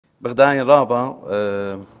بغداين رابع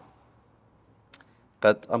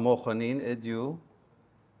قد أموخنين إديو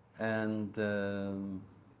and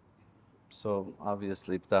so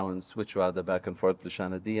obviously بتاعون switch هذا back and forth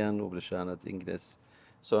بلشانة ديان وبلشانة إنجليز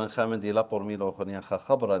so إن خامن دي لابور ميلو خنيا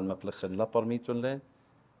خبرا مقلخن لابور ميتون لي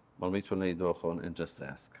مرميتون لي دوخون and just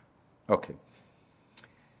ask okay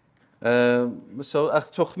so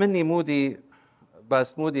أختوخ مني مودي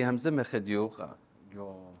بس مودي همزمة خديو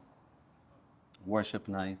your worship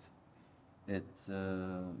night at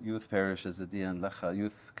youth parishes الدين لخا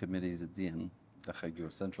youth committees الدين لخا جو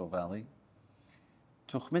Central Valley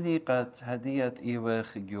تخمني قد هدية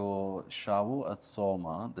إيوخ جو شاو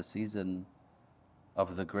الصومة the season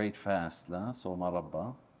of the great fast لا صومة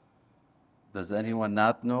ربا. Does anyone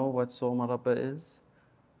not know what صومة ربا is?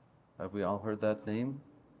 Have we all heard that name?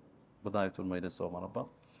 بداية الميدة صومة ربا.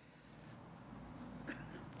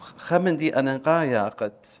 خمن دي أنقايا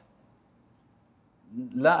قد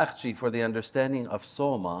لا أخشي for the understanding of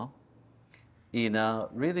صومة إنا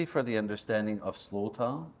really for the understanding of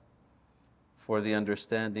slota, for the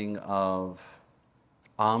understanding of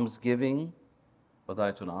almsgiving,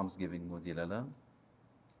 بداية almsgiving موديلة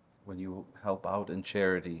when you help out in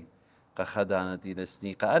charity قخدانة دي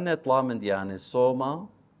لسني قأنا طلا من ديانة صومة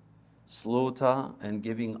slota and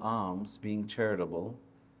giving alms being charitable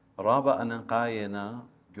رابع أنقاينا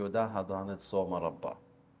جوداها دانت صومة ربا.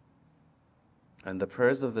 And the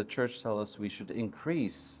prayers of the church tell us we should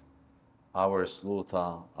increase our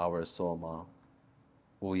sluta, our soma,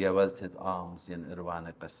 ويولتد alms ين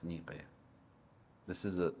إروانا قسنيقة. This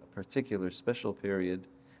is a particular special period.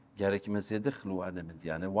 Why?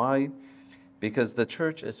 Because the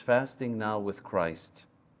church is fasting now with Christ.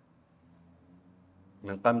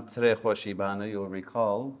 You'll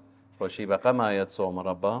recall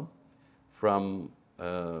from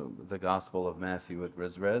the Gospel of Matthew it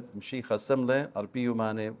was read.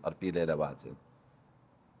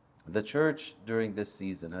 The church during this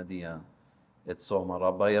season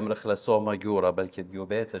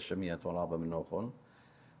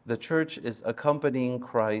the church is accompanying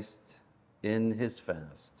Christ in his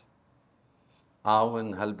fast.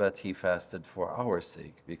 Awen halbat he fasted for our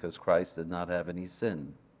sake because Christ did not have any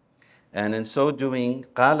sin. And in so doing,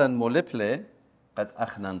 qalan muliple qad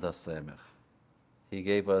akhnan da he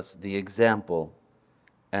gave us the example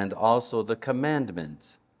and also the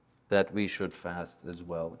commandment that we should fast as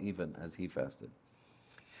well, even as he fasted.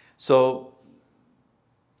 So,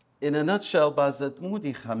 in a nutshell, bazat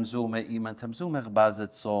mudi hamzume iman hamzume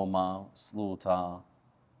bazat soma, sluta,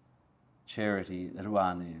 charity,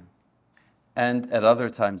 irwane. And at other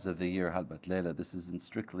times of the year, halbat leila, this isn't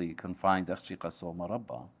strictly confined achchiqa soma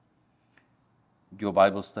rabba. Your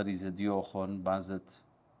Bible studies at Diochon bazat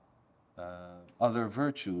other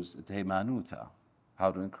virtues, tehemanuta,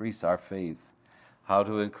 how to increase our faith, how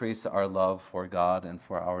to increase our love for God and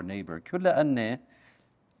for our neighbor. Kulla anne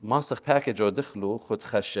masakh package o dikhlu khud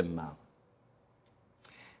khashimma.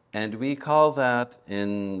 And we call that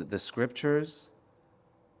in the scriptures,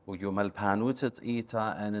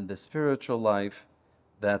 and in the spiritual life,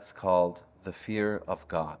 that's called the fear of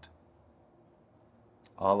God.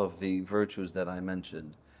 All of the virtues that I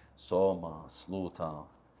mentioned, soma, sluta,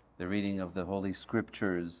 the reading of the Holy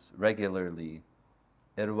Scriptures regularly,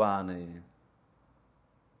 irwane,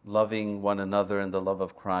 loving one another in the love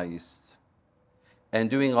of Christ, and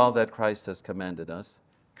doing all that Christ has commanded us,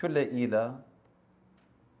 kulla ila,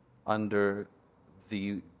 under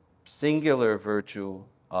the singular virtue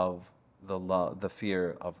of the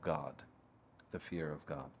fear of God. The fear of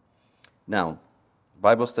God. Now,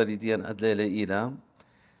 Bible study diyan adlele ila,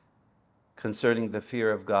 concerning the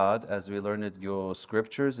fear of God, as we learn it your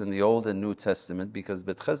scriptures in the Old and New Testament, because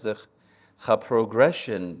betchazich cha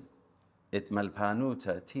progression it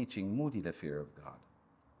malpanuta teaching moody the fear of God.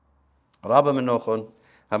 Rabba menochon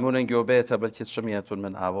hamunen gobeta belkit shmiyatun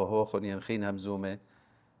min awahochon yanchin hamzume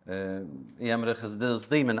yamrich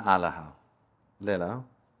zdizdi min alaha lela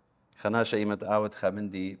خناشة إيمت آوت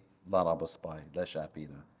خامندي لا راب سباي لا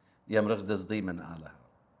شابينا يمرغ دزدي من alaha,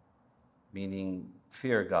 meaning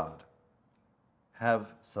fear God.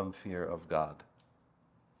 Have some fear of God.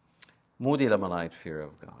 Moody lamanite fear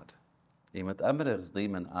of God. Imat amrighs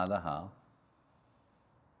diman alaha.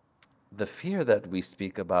 The fear that we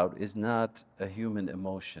speak about is not a human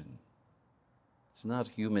emotion. It's not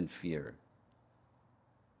human fear.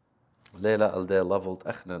 Leila alde leveled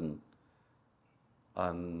akhnan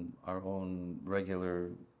on our own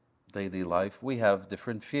regular daily life. We have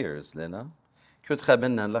different fears, Lena. Kutcha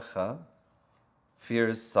minna lakha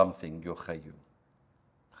fears something yochayu.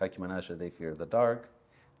 Chakmanasha, they fear the dark.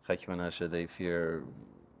 Chakmanasha, they fear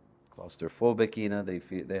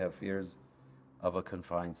claustrophobic. They have fears of a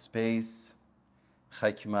confined space.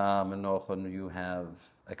 Chakma menochon, you have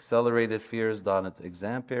accelerated fears done at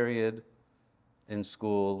exam period in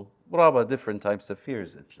school. Raba, different types of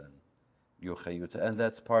fears itlan. And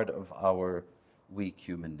that's part of our weak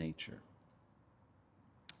human nature.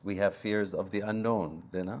 We have fears of the unknown,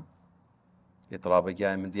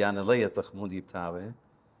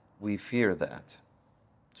 we fear that.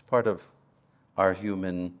 It's part of our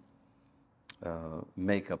human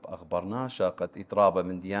makeup.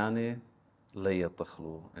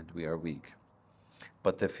 And we are weak.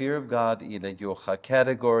 But the fear of God,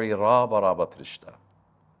 category raba prishta.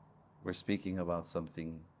 We're speaking about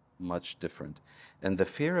something much different. And the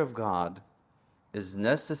fear of God is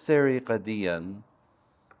necessary qadiyan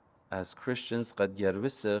as Christians qad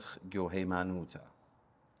yarwisich gyoheimanuta.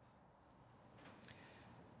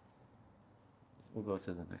 We'll go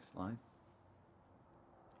to the next slide.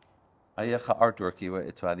 Ayacha artwork iwa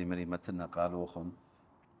itwali mari matna qalukhum.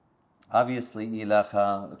 Obviously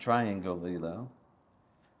ilacha triangle ila.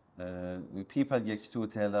 We people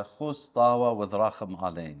yaktu tela khus tawa with racham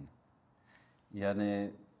alain.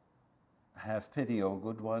 Yani have pity, O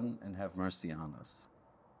good one, and have mercy on us.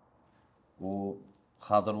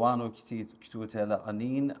 وخاضروانو كتوتلا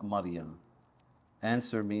أنين مريم.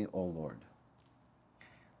 Answer me, O Lord.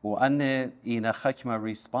 وأن إنا خكمة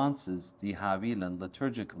responses دي هاويلا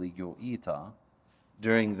liturgically يوئيتا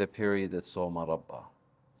during the period of Soma Rabba.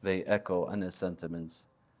 They echo أن sentiments.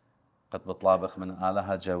 قد بطلابخ من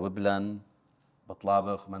آلها جاوبلا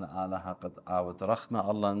بطلابخ من آلها قد عاود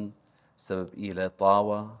رحمة الله سبب إلى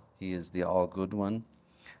طاوة. He is the all good one.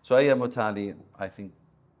 So Ayya Mutali, I think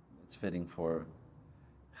it's fitting for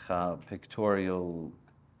pictorial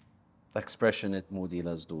expression it mudi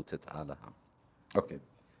lazdutit alaha. Okay.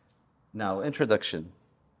 Now, introduction.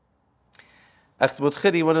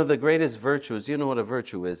 Akhbut one of the greatest virtues. You know what a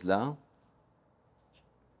virtue is, la?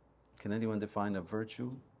 Can anyone define a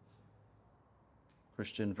virtue?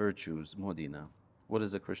 Christian virtues, Modina. What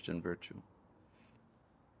is a Christian virtue?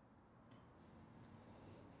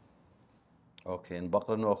 Okay, in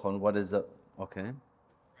Baqar Nokhon, what is a... Okay.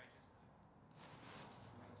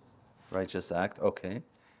 Righteous act, okay.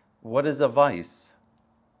 What is a vice?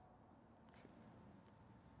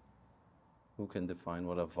 Who can define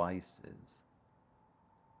what a vice is?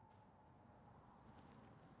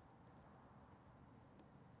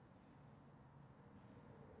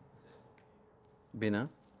 Bina?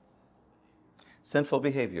 Sinful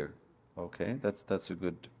behavior. Okay, that's a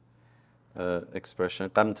good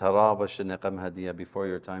expression. Before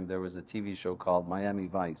your time, there was a TV show called Miami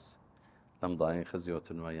Vice.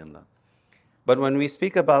 But when we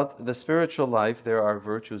speak about the spiritual life, there are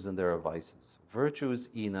virtues and there are vices. Virtues,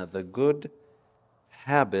 the good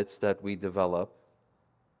habits that we develop,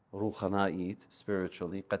 ruhana'it,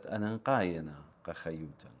 spiritually,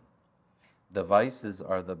 the vices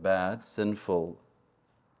are the bad, sinful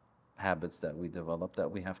habits that we develop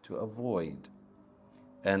that we have to avoid.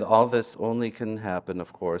 And all this only can happen,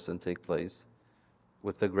 of course, and take place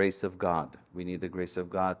with the grace of God. We need the grace of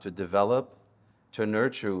God to develop, to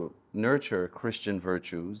nurture Christian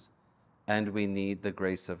virtues, and we need the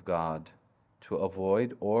grace of God to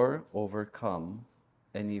avoid or overcome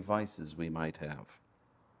any vices we might have.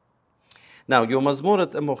 Now,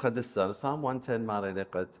 Psalm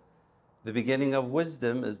 110, the beginning of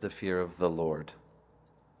wisdom is the fear of the Lord.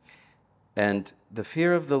 And the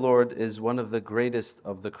fear of the Lord is one of the greatest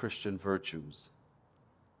of the Christian virtues.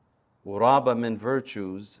 Uraba min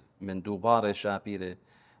virtues, min dubare shapire,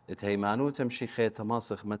 it heimanutem shichet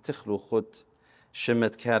tamasach matichlu chut,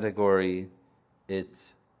 shemet category,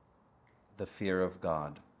 it, the fear of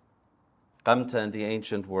God. Qamta in the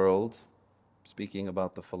ancient world, speaking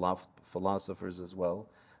about the philosophers as well,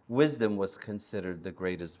 wisdom was considered the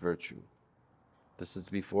greatest virtue. This is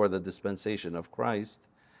before the dispensation of Christ.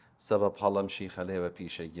 Sabab halam shikhalewa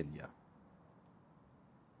pisha yilya.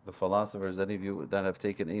 The philosophers, any of you that have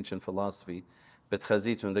taken ancient philosophy,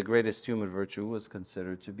 Betchazitun, the greatest human virtue was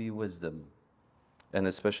considered to be wisdom, and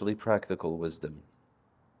especially practical wisdom.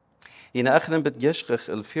 In Achnem betgeshchech,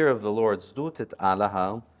 el fear of the Lord, zdutit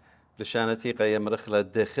alaha, l'shanati qayam rechla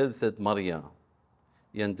dechilthit Maria,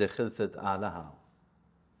 yen dechilthit alaha.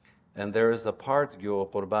 And there is a part, yo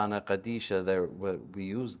qurbana qadisha, there we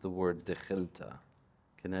use the word dechilta.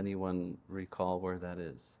 Can anyone recall where that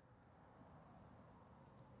is?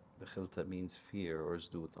 Dechilta means fear or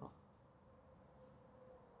zduta.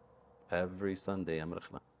 Every Sunday,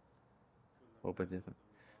 amrkhna.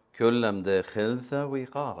 Kullam dechilta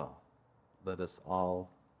wiqara. Let us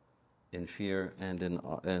all in fear and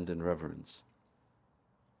in reverence.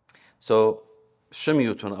 So,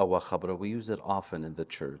 Shemiyutun awa khabra, we use it often in the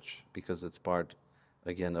church because it's part,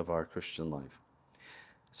 again, of our Christian life.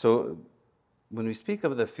 So when we speak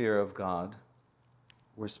of the fear of God,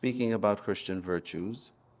 we're speaking about Christian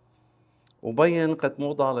virtues. وبين قد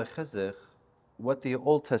موضع لخزق what the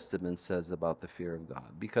Old Testament says about the fear of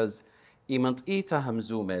God. Because when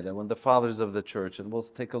the fathers of the church, and we'll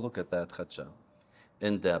take a look at that khacha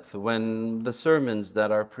in depth, when the sermons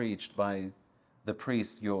that are preached by the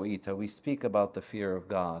priest Yoita, we speak about the fear of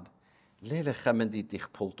God. The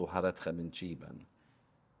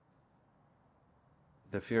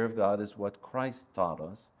fear of God is what Christ taught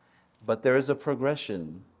us, but there is a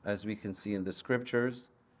progression, as we can see in the scriptures,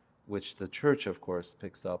 which the church, of course,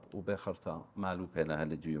 picks up.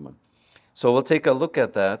 So we'll take a look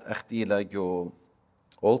at that.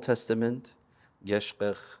 Old Testament,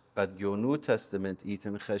 but New Testament,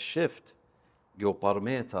 shift.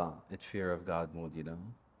 Parmeta, it fear of God,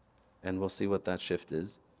 and we'll see what that shift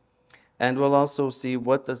is. And we'll also see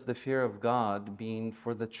what does the fear of God mean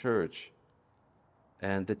for the church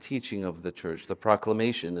and the teaching of the church, the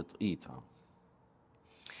proclamation at Ita.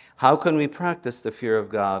 How can we practice the fear of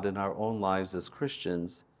God in our own lives as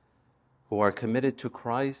Christians who are committed to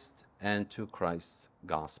Christ and to Christ's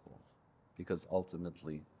gospel? Because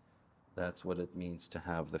ultimately, that's what it means to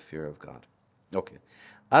have the fear of God. Okay.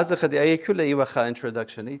 As a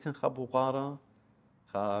introduction,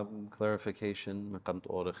 clarification,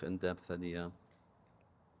 in depth.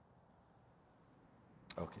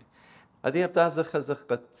 Okay.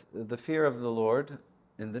 The fear of the Lord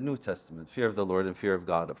in the New Testament, fear of the Lord and fear of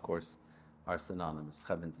God, of course, are synonymous.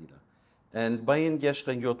 And bayin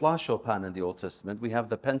yeshchen yotla shopan in the Old Testament, we have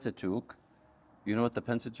the Pentateuch. You know what the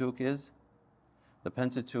Pentateuch is? The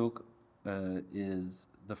Pentateuch is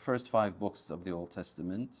the first 5 books of the Old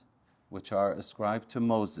Testament, which are ascribed to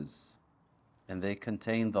Moses, and they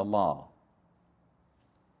contain the law,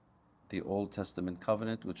 the Old Testament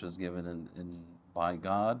covenant, which was given by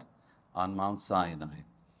God on Mount Sinai.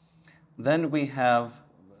 Then we have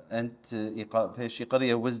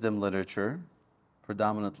wisdom literature,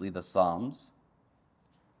 predominantly the Psalms,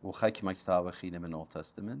 in Old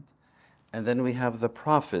Testament. And then we have the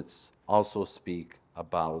prophets also speak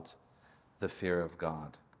about the fear of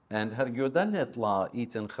God. And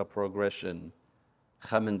progression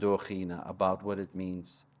about what it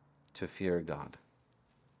means to fear God.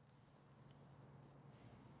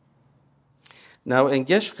 Now, in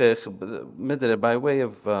Geshchech, by way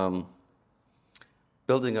of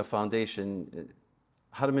building a foundation,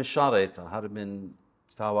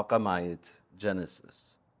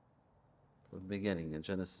 Genesis, from the beginning, in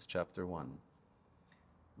Genesis chapter 1.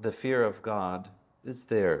 The fear of God is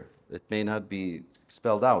there. It may not be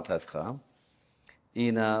spelled out, the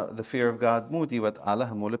fear of God,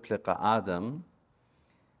 Adam,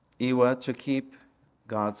 to keep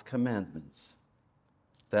God's commandments.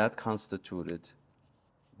 That constituted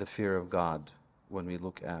the fear of God when we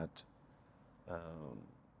look at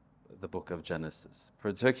the book of Genesis,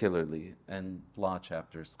 particularly in law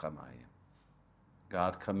chapters.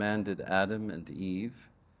 God commanded Adam and Eve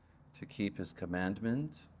to keep his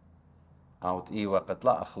commandment from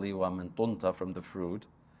the fruit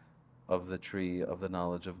of the tree of the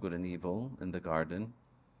knowledge of good and evil in the garden.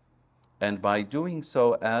 And by doing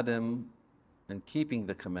so, Adam, in keeping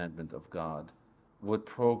the commandment of God, would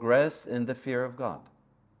progress in the fear of God,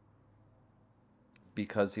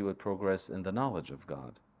 because he would progress in the knowledge of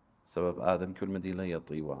God. Sabab Adam kul madila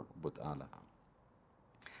yatiwa but alaha.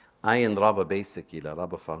 Ayin Rabba basically,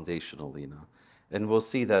 Rabba foundationally. And we'll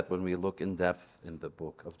see that when we look in depth in the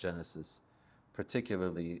book of Genesis,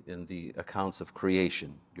 particularly in the accounts of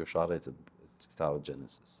creation,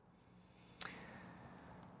 Genesis.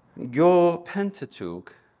 Your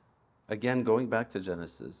Pentateuch, again going back to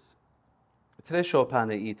Genesis, the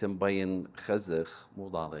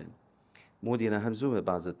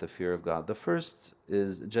fear of God. The first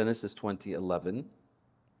is Genesis 20:11.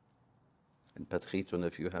 In Petritun,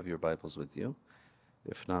 if you have your Bibles with you.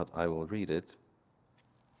 If not, I will read it.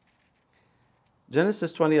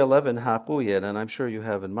 Genesis 20:11, and I'm sure you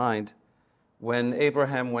have in mind, when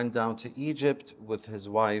Abraham went down to Egypt with his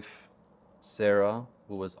wife, Sarah,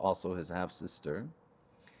 who was also his half-sister.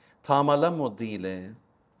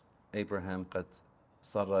 Abraham qad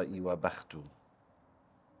sarra iwa bakhtu.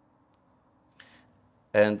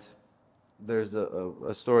 And there's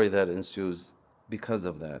a story that ensues because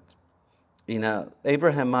of that.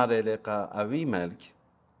 Abraham mareleqa avimelk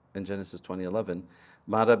in Genesis 20:11,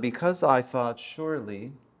 Mara, because I thought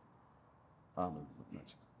surely. Go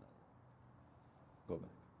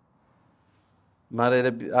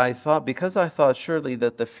back. Because I thought surely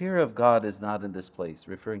that the fear of God is not in this place,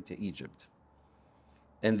 referring to Egypt.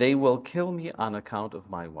 and they will kill me on account of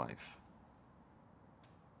my wife.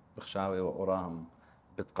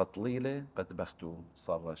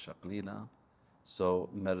 So,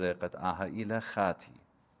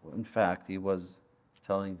 in fact, he was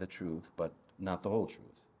telling the truth, but not the whole truth.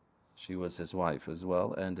 She was his wife as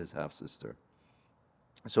well and his half-sister.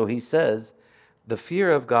 So he says, the fear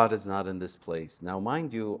of God is not in this place. Now,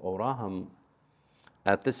 mind you, Oraham,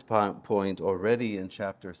 at this point, already in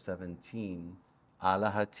chapter 17, and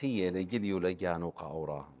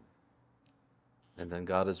then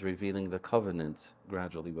God is revealing the covenant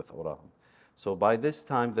gradually with Oraham. So by this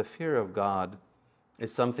time, the fear of God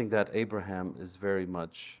is something that Abraham is very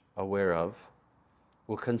much aware of,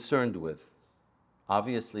 or concerned with.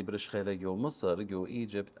 Obviously,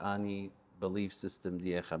 Egypt, any belief system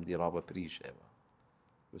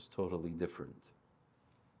was totally different.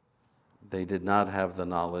 They did not have the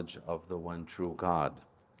knowledge of the one true God,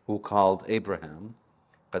 who called Abraham,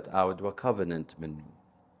 قَدْ أَوْدْ وَكَوَنَنْتْ مِنُّ.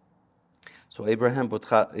 So Abraham,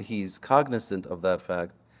 he's cognizant of that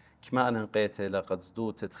fact.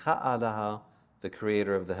 The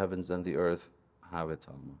creator of the heavens and the earth.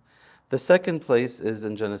 The second place is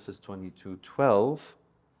in Genesis 22:12,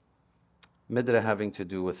 Midra having to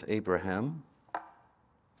do with Abraham.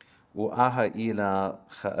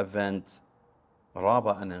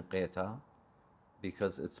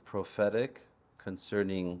 Because it's prophetic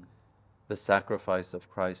concerning the sacrifice of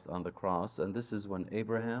Christ on the cross. And this is when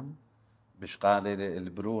Abraham,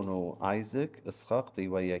 Isaac,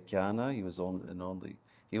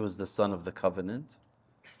 he was the son of the covenant.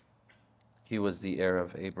 He was the heir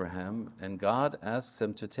of Abraham. And God asks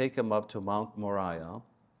him to take him up to Mount Moriah,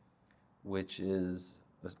 which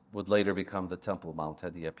would later become the Temple Mount,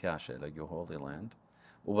 Hadiya Piashe, like your Holy Land.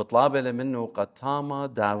 To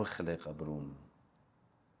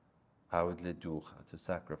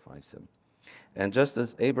sacrifice him. And just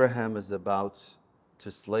as Abraham is about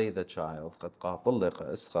to slay the child,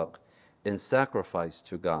 in sacrifice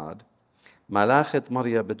to God, Malachet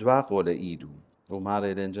Maria bedwaqo leidu,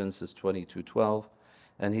 umared in Genesis 22:12,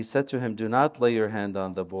 and he said to him, do not lay your hand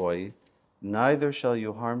on the boy, neither shall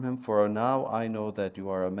you harm him, for now I know that you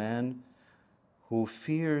are a man who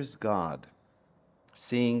fears God,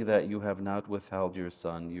 seeing that you have not withheld your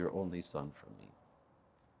son, your only son, from me.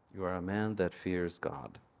 You are a man that fears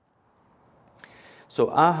God.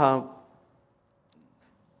 So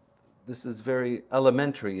this is very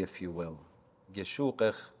elementary, if you will.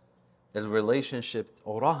 Geshuqech, el relationship,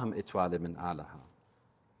 Oraham itwale min alaha.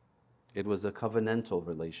 It was a covenantal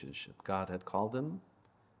relationship. God had called him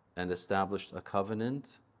and established a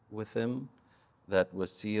covenant with him that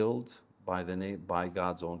was sealed by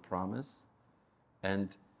God's own promise.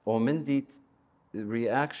 And omindit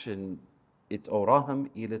reaction, it Oraham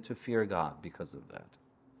ila to fear God because of that.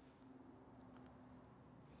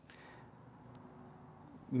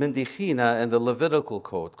 Mendichina and the Levitical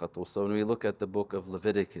code, so when we look at the book of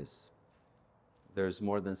Leviticus, there's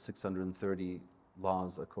more than 630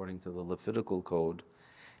 laws according to the Levitical code.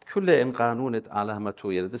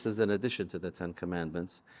 This is in addition to the 10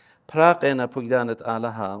 Commandments.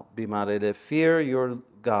 Fear your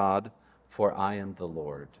God, for I am the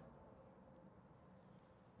Lord.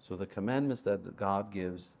 So the commandments that God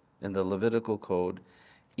gives in the Levitical code,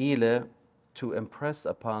 to impress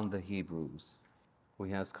upon the Hebrews, who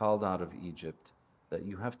he has called out of Egypt, that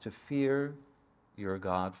you have to fear your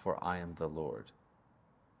God, for I am the Lord.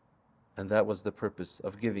 And that was the purpose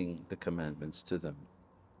of giving the commandments to them.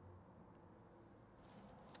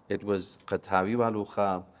 It was qatawi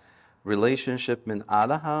walucha, relationship min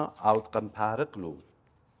alaha out qampariklu.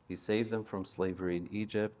 He saved them from slavery in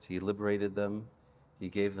Egypt. He liberated them. He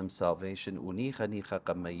gave them salvation. Unicha nicha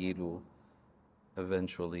qamayilu,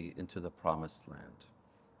 eventually into the promised land.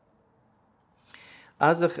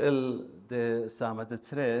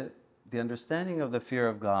 The understanding of the fear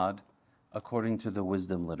of God according to the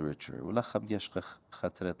wisdom literature.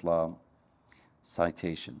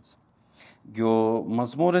 Citations.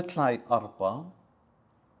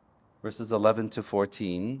 Verses 11 to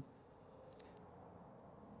 14.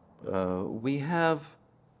 We have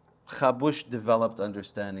Chabush developed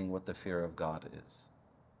understanding what the fear of God is.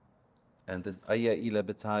 And the Ayya ila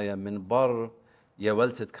bitaya min bar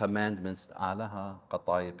yawaltit commandments alaha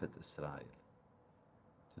qatayipit Israel,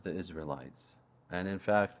 to the Israelites. And in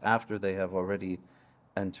fact, after they have already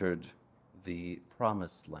entered the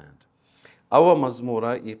promised land. Awa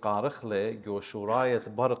mazmura iqarikhle gyo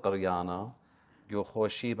shurayat bar qaryana gyo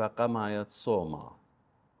khoshiba qamayat soma.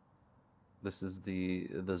 This is the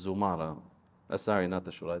Zumara. Sorry, not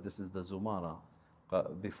the Shurayat. This is the Zumara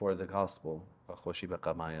before the Gospel.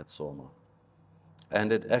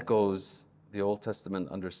 And it echoes the Old Testament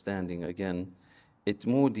understanding again,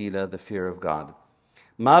 itmudila, the fear of God.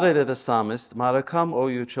 Mare the psalmist, Mare, come, O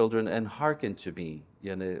you children, and hearken to me.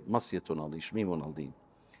 Yani masyatun ali, shmimun ali.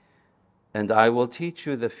 And I will teach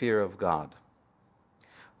you the fear of God.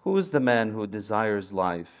 Who is the man who desires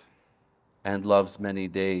life and loves many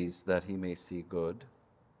days that he may see good?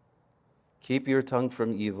 Keep your tongue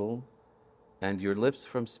from evil and your lips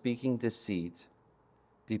from speaking deceit.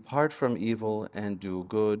 Depart from evil and do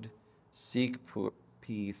good. Seek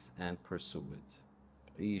peace and pursue it.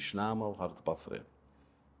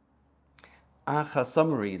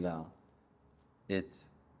 Summary la, it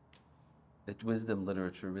wisdom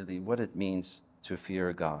literature really what it means to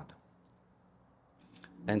fear God.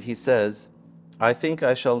 And he says, I think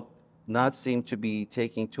I shall not seem to be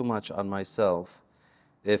taking too much on myself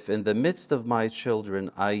if in the midst of my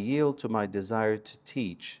children I yield to my desire to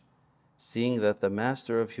teach, seeing that the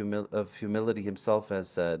master of humility himself has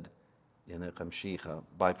said,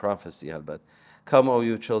 by prophecy, come, O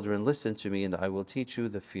you children, listen to me, and I will teach you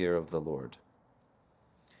the fear of the Lord.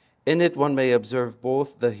 In it one may observe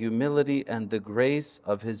both the humility and the grace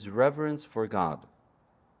of his reverence for God.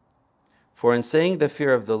 For in saying the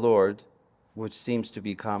fear of the Lord, which seems to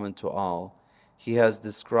be common to all, he has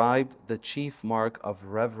described the chief mark of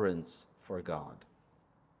reverence for God.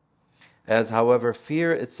 As, however,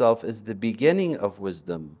 fear itself is the beginning of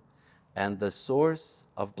wisdom and the source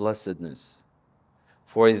of blessedness.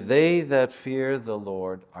 For they that fear the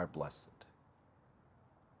Lord are blessed.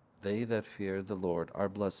 They that fear the Lord are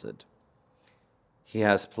blessed. He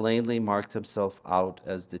has plainly marked himself out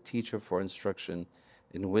as the teacher for instruction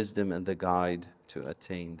in wisdom and the guide to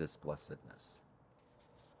attain this blessedness.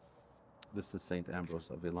 This is Saint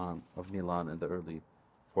Ambrose of Milan in the early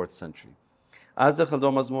 4th century.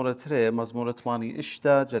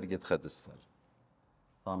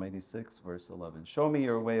 Psalm 86, verse 11. Show me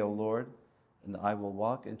your way, O Lord, and I will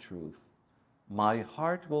walk in truth. My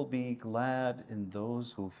heart will be glad in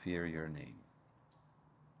those who fear your name.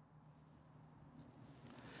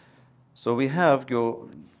 So we have your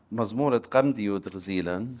مزمورة قمدي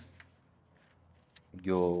وتغزيلا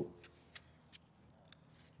your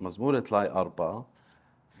مزمورة لاي أربعة,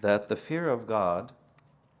 that the fear of God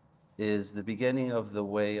is the beginning of the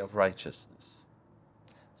way of righteousness.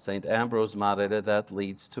 Saint Ambrose Marere, that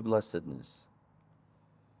leads to blessedness.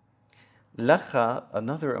 Lecha,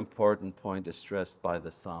 another important point, is stressed by the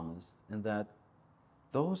psalmist, in that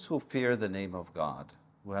those who fear the name of God,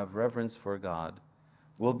 who have reverence for God,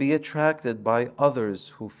 will be attracted by others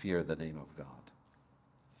who fear the name of God.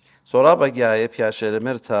 So Rabba Gyaye Piashere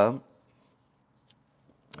Mirta,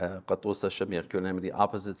 Qatusa Shamir Kunem, the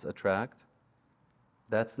opposites attract.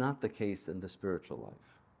 That's not the case in the spiritual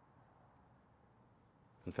life.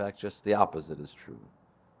 In fact, just the opposite is true.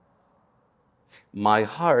 My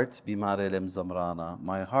heart, bimarelem zamrana,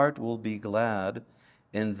 my heart will be glad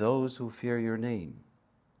in those who fear your name.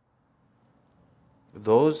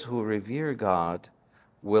 Those who revere God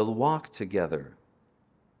will walk together.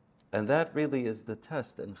 And that really is the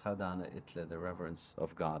test in Khadana Itle, the reverence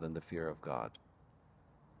of God and the fear of God.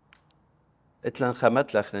 Itlan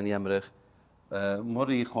Chametlach nen Yamrich,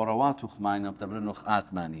 Mori Chorawatuch Mainam Tabrinuch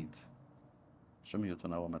Atmanit.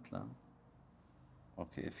 Shumyutana Wametlan.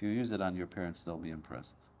 Okay, if you use it on your parents, they'll be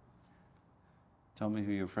impressed. Tell me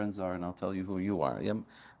who your friends are, and I'll tell you who you are.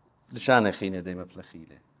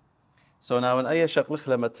 So now, in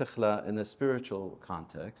a spiritual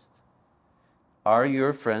context, are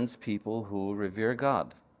your friends people who revere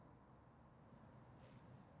God?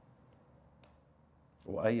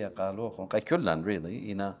 Really,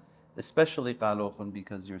 especially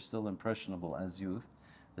because you're still impressionable as youth.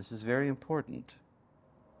 This is very important.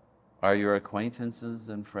 Are your acquaintances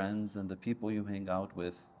and friends and the people you hang out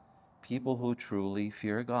with people who truly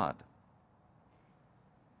fear God?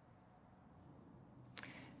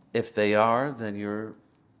 If they are, then you're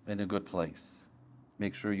in a good place.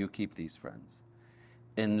 Make sure you keep these friends.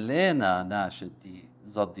 In lena nashati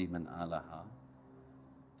zaddi min alaha,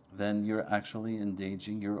 then you're actually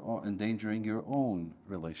endangering your own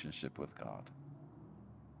relationship with God.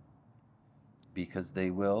 Because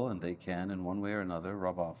they will and they can, in one way or another,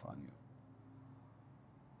 rub off on you.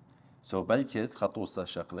 So, belkit khatusa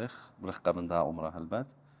shaklich, brikka min da umra halbat,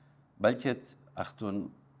 belkit achtun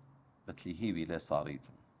betlihiwi le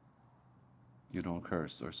saritum. You don't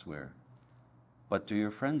curse or swear. But do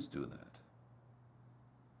your friends do that?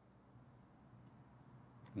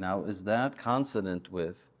 Now, is that consonant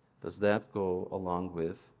with, does that go along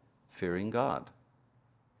with fearing God?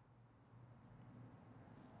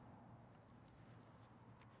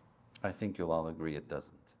 I think you'll all agree it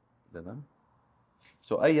doesn't.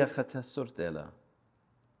 So, ayya khatasurt ela.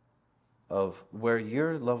 of where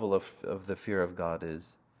your level of the fear of God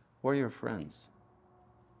is, who are your friends?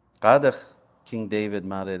 Qadach, King David,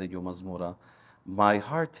 my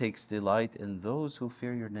heart takes delight in those who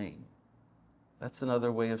fear your name. That's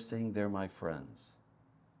another way of saying they're my friends.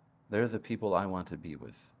 They're the people I want to be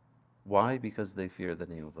with. Why? Because they fear the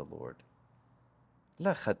name of the Lord.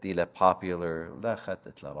 لا خط إلى popular, لا خط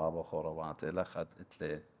إتلا رابا خوروات, لا خط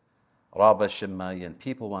إتلا رابا شمايان.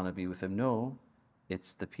 People want to be with him. No,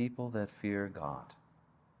 it's the people that fear God.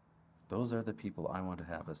 Those are the people I want to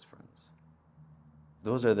have as friends.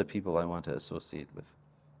 Those are the people I want to associate with.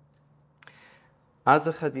 As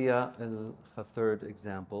a a third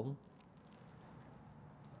example,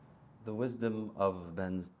 the wisdom of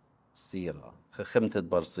Ben Sira.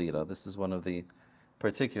 This is one of the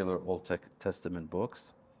particular Old Testament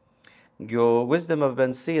books. Your wisdom of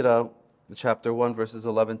Ben Sira, chapter 1, verses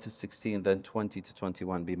 11 to 16, then 20 to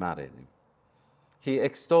 21, bimareni. He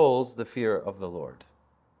extols the fear of the Lord.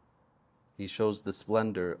 He shows the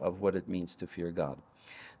splendor of what it means to fear God.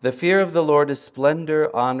 The fear of the Lord is splendor,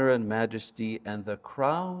 honor, and majesty, and the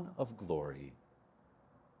crown of glory.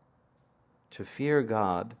 To fear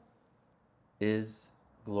God is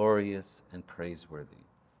glorious and praiseworthy.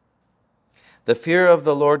 The fear of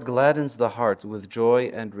the Lord gladdens the heart with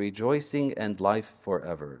joy and rejoicing and life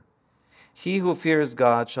forever. He who fears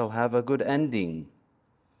God shall have a good ending,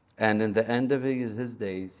 and in the end of his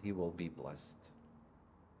days he will be blessed.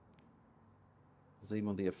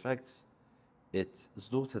 The effects it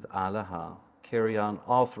zdutet alaha carry on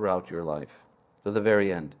all throughout your life to the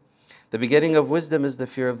very end. The beginning of wisdom is the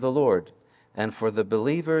fear of the Lord, and for the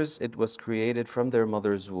believers it was created from their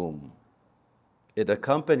mother's womb. It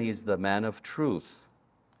accompanies the man of truth,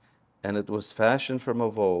 and it was fashioned from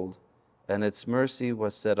of old, and its mercy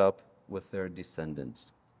was set up with their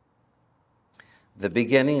descendants. The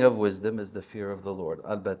beginning of wisdom is the fear of the Lord.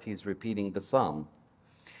 Al-Bat, he's repeating the psalm.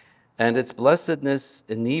 And its blessedness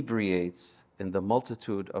inebriates in the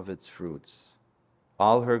multitude of its fruits.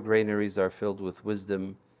 All her granaries are filled with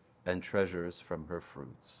wisdom and treasures from her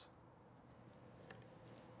fruits.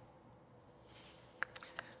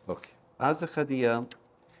 Okay. As a Khadiyah,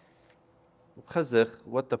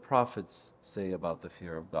 what the prophets say about the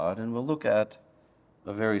fear of God, and we'll look at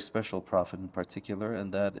a very special prophet in particular,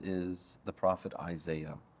 and that is the prophet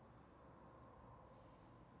Isaiah.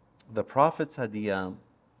 The prophets Hadiyah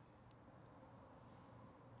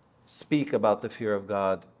speak about the fear of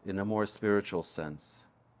God in a more spiritual sense.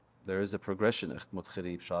 There is a progression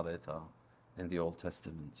in the Old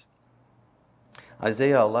Testament.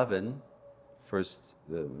 Isaiah 11,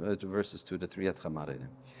 verses 2 to 3.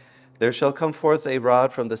 There shall come forth a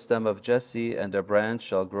rod from the stem of Jesse, and a branch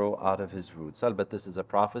shall grow out of his roots. But this is a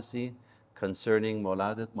prophecy concerning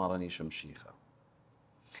Moladet Marani Shumshicha.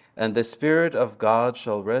 And the Spirit of God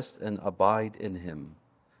shall rest and abide in him,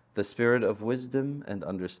 the Spirit of wisdom and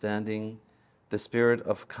understanding, the Spirit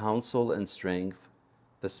of counsel and strength,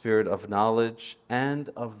 the Spirit of knowledge and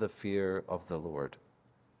of the fear of the Lord.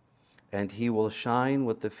 And he will shine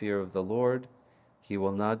with the fear of the Lord. He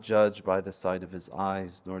will not judge by the sight of his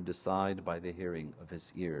eyes, nor decide by the hearing of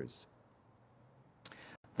his ears.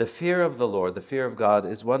 The fear of the Lord, the fear of God,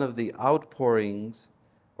 is one of the outpourings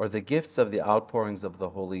or the gifts of the outpourings of the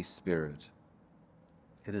Holy Spirit.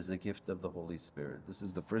 It is the gift of the Holy Spirit. This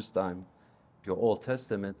is the first time your Old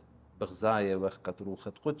Testament,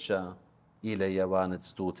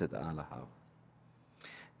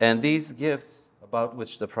 and these gifts about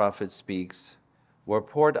which the prophet speaks were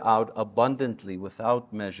poured out abundantly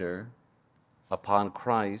without measure upon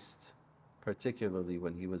Christ, particularly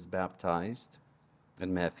when he was baptized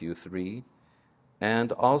in Matthew 3,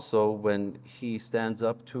 and also when he stands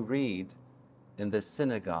up to read in the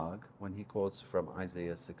synagogue when he quotes from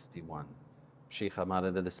Isaiah 61.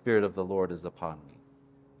 The Spirit of the Lord is upon me.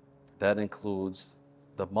 That includes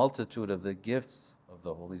the multitude of the gifts of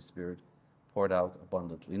the Holy Spirit poured out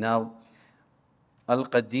abundantly. Now,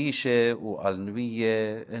 Al-Qadisha or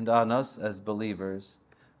Al-Nuiyya, and on us as believers,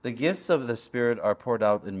 the gifts of the Spirit are poured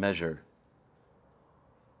out in measure.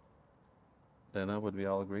 Then would we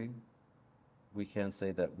all agree? We can't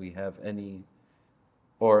say that we have any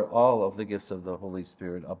or all of the gifts of the Holy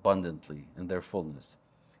Spirit abundantly in their fullness.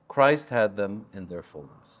 Christ had them in their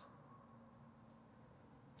fullness.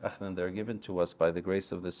 And they're given to us by the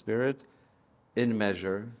grace of the Spirit in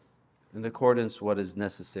measure, in accordance with what is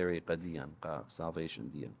necessary,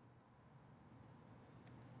 salvation diyan.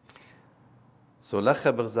 So,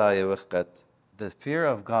 the fear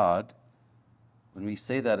of God, when we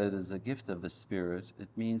say that it is a gift of the Spirit, it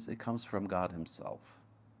means it comes from God Himself.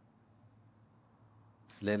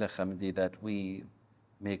 That we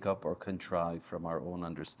make up or contrive from our own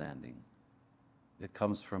understanding. It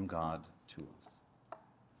comes from God to us.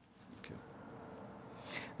 Okay.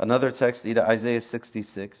 Another text, Isaiah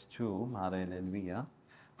 66, 2.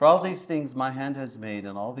 For all these things my hand has made,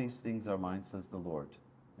 and all these things are mine, says the Lord.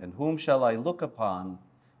 And whom shall I look upon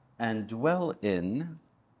and dwell in?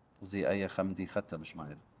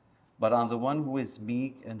 But on the one who is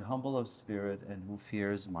meek and humble of spirit and who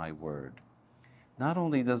fears my word. Not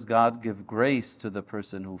only does God give grace to the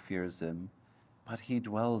person who fears him, but he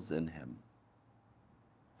dwells in him.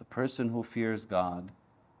 The person who fears God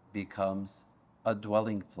becomes a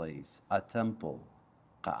dwelling place, a temple,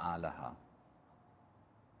 qa'alaha.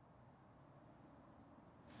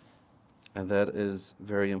 And that is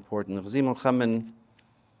very important. Before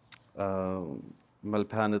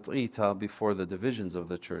the divisions of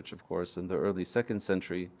the church, of course, in the early 2nd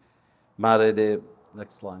century.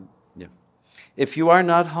 Next line. Yeah. If you are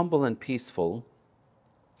not humble and peaceful,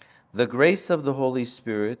 the grace of the Holy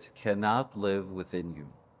Spirit cannot live within you.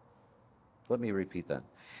 Let me repeat that.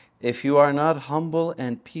 If you are not humble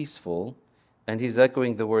and peaceful, and he's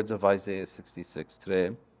echoing the words of Isaiah 66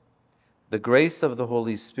 today, the grace of the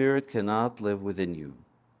Holy Spirit cannot live within you.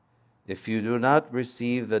 If you do not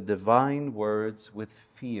receive the divine words with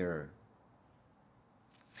fear.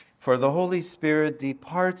 For the Holy Spirit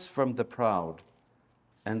departs from the proud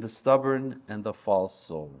and the stubborn and the false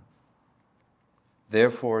soul.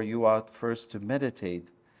 Therefore, you ought first to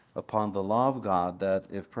meditate upon the law of God, that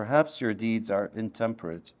if perhaps your deeds are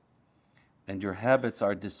intemperate and your habits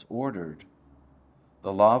are disordered,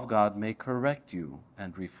 the law of God may correct you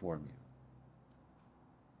and reform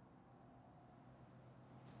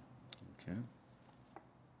you. Okay.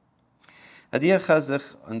 Hadiya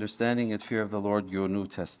Chazach, understanding and fear of the Lord, your New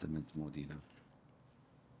Testament, Modina.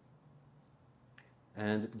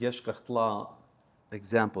 And yesh kachtla,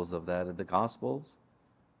 examples of that in the Gospels,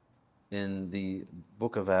 in the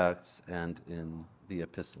book of Acts, and in the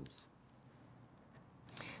epistles.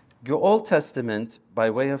 Your Old Testament, by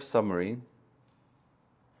way of summary,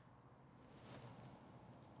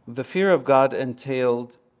 the fear of God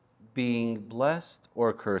entailed being blessed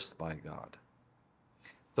or cursed by God.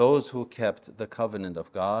 Those who kept the covenant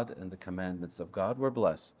of God and the commandments of God were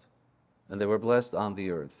blessed, and they were blessed on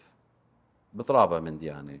the earth. بطرابة من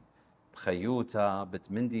ديانة بخيوتا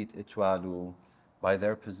بتمنديت إتوالو, by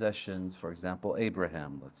their possessions. For example,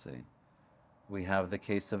 Abraham, let's say. We have the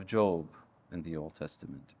case of Job in the Old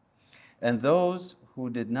Testament. And those who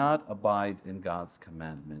did not abide in God's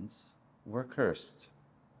commandments were cursed,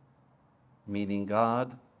 meaning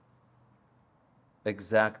God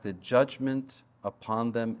exacted judgment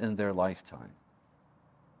upon them in their lifetime.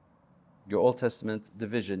 Your Old Testament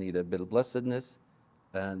division, either bil blessedness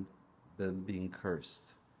and bil being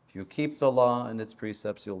cursed. If you keep the law and its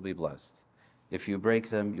precepts, you'll be blessed. If you break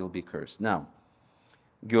them, you'll be cursed. Now,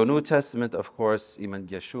 your New Testament, of course, iman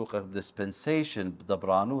yeshuch dispensation,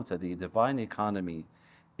 dabranuta, the divine economy,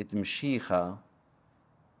 itmshicha,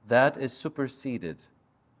 that is superseded,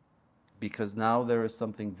 because now there is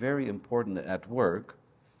something very important at work,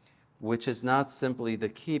 which is not simply the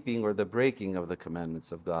keeping or the breaking of the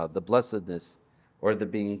commandments of God, the blessedness or the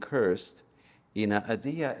being cursed. Ina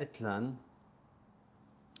adiya itlan.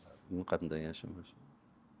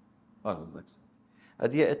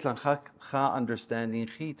 Adiya itlan cha understanding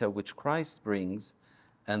chita, which Christ brings,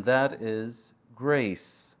 and that is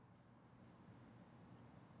grace.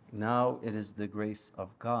 Now it is the grace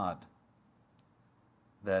of God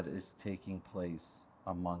that is taking place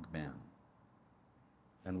among man.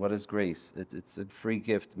 And what is grace? It's a free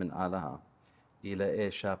gift min alaha. Ila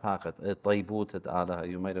shapaqat taybutat alaha.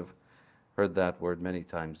 You might have heard that word many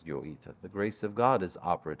times, yoita. The grace of God is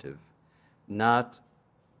operative, not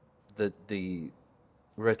the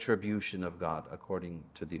retribution of God according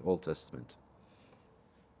to the Old Testament.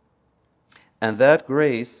 And that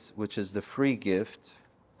grace, which is the free gift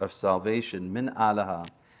of salvation, min alaha,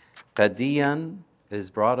 qadiyan, is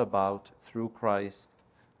brought about through Christ,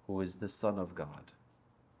 who is the Son of God.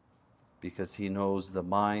 Because he knows the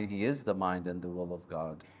mind, he is the mind and the will of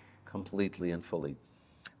God completely and fully.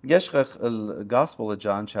 Gospel of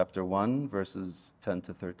John, chapter 1, verses 10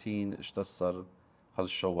 to 13.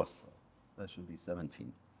 That should be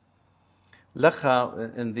 17.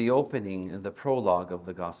 In the opening, in the prologue of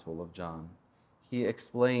the Gospel of John, he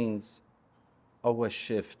explains our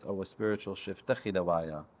shift, our spiritual shift,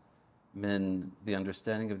 min the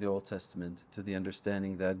understanding of the Old Testament to the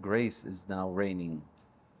understanding that grace is now reigning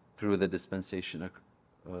through the dispensation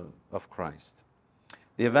of Christ.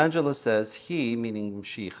 The evangelist says, he, meaning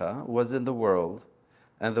Mshicha, was in the world,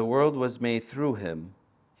 and the world was made through him.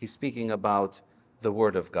 He's speaking about the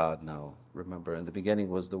Word of God now. Remember, in the beginning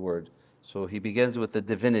was the Word, So he begins with the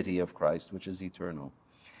divinity of Christ, which is eternal.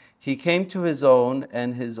 He came to his own,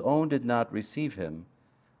 and his own did not receive him.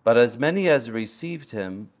 But as many as received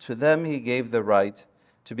him, to them he gave the right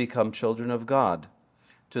to become children of God,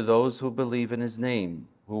 to those who believe in his name,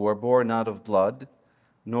 who were born not of blood,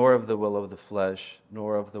 nor of the will of the flesh,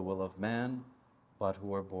 nor of the will of man, but who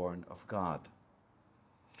were born of God.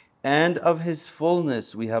 And of his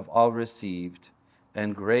fullness we have all received,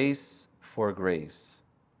 and grace for grace.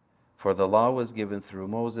 For the law was given through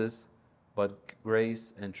Moses, but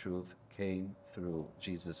grace and truth came through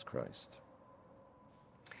Jesus Christ.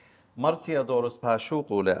 Martia doros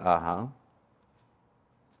pashuku le'aha.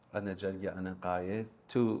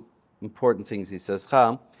 Two important things he says.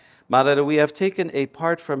 We have taken a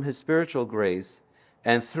part from his spiritual grace,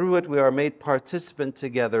 and through it we are made participant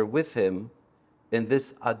together with him in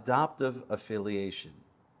this adoptive affiliation,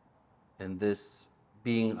 in this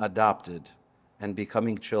being adopted and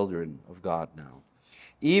becoming children of God now,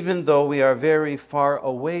 even though we are very far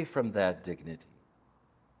away from that dignity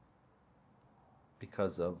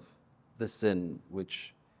because of the sin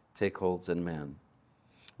which take holds in man.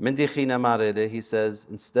 He says,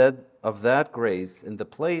 instead of that grace, in the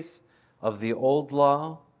place of the old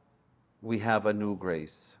law, we have a new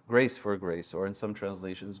grace, grace for grace, or in some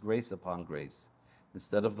translations, grace upon grace.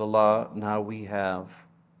 Instead of the law, now we have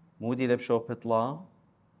Mudi Lebshopet law,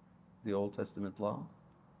 the Old Testament law,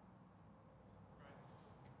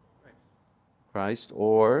 Christ,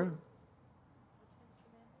 or,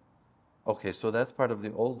 okay, so that's part of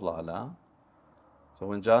the old law, la? So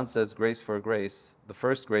when John says grace for grace, the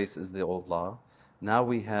first grace is the old law. Now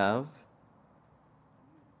we have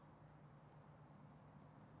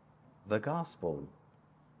the gospel.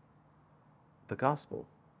 The gospel.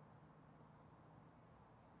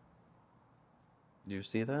 Do you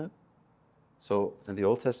see that? So in the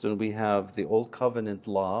Old Testament, we have the Old Covenant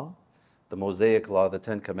law, the Mosaic law, the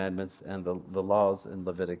Ten Commandments, and the laws in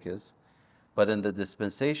Leviticus. But in the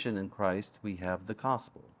dispensation in Christ, we have the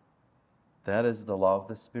gospel. That is the law of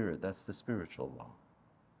the Spirit. That's the spiritual law.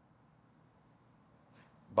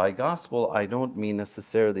 By gospel, I don't mean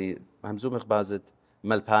necessarily the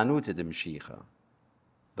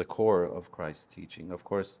core of Christ's teaching. Of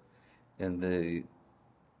course, in the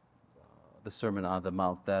Sermon on the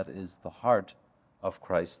Mount, that is the heart of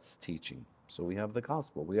Christ's teaching. So we have the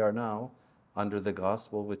gospel. We are now under the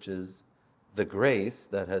gospel, which is the grace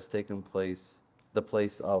that has taken place, the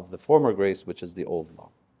place of the former grace, which is the old law.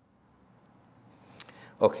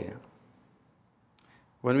 Okay.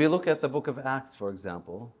 When we look at the book of Acts, for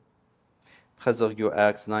example,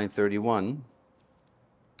 Acts 9:31,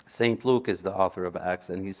 St. Luke is the author of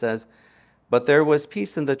Acts, and he says, "But there was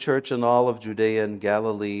peace in the church in all of Judea and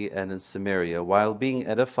Galilee and in Samaria, while being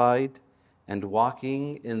edified and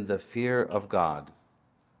walking in the fear of God."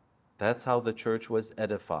 That's how the church was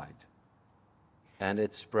edified. And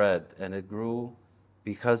it spread and it grew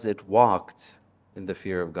because it walked in the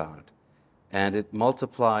fear of God. And it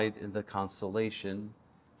multiplied in the consolation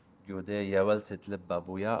of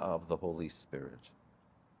the Holy Spirit.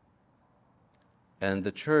 And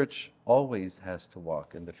the church always has to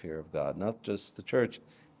walk in the fear of God, not just the church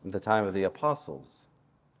in the time of the apostles.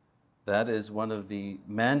 That is one of the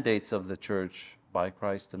mandates of the church by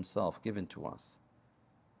Christ himself given to us.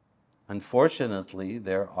 Unfortunately,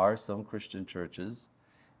 there are some Christian churches,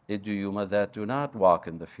 iduyuma, that do not walk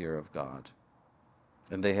in the fear of God.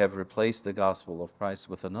 And they have replaced the gospel of Christ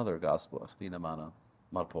with another gospel.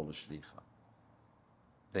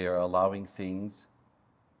 They are allowing things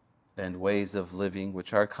and ways of living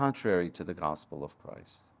which are contrary to the gospel of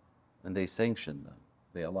Christ. And they sanction them.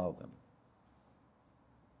 They allow them.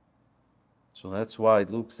 So that's why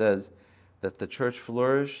Luke says that the church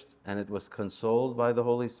flourished and it was consoled by the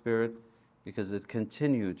Holy Spirit because it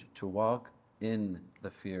continued to walk in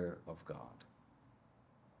the fear of God.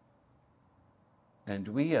 And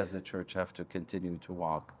we as a church have to continue to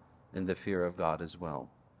walk in the fear of God as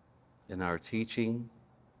well. In our teaching,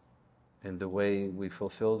 in the way we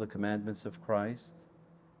fulfill the commandments of Christ,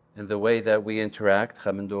 in the way that we interact,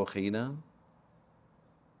 the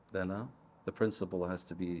principle has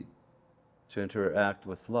to be to interact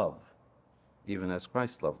with love, even as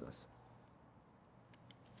Christ loved us.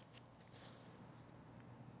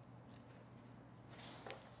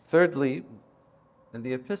 Thirdly, in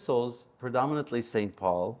the epistles, predominantly St.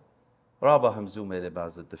 Paul,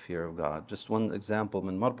 the fear of God. Just one example,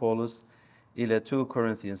 in Mar Paulus, 2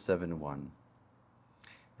 Corinthians 7:1.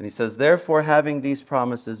 And he says, "Therefore, having these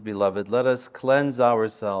promises, beloved, let us cleanse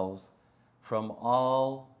ourselves from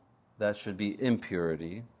all that should be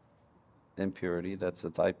impurity." Impurity, that's a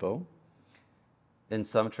typo. In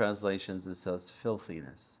some translations, it says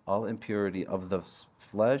filthiness, all impurity of the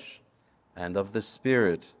flesh and of the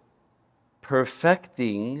spirit,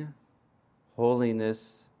 perfecting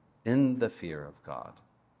holiness in the fear of God.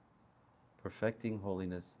 Perfecting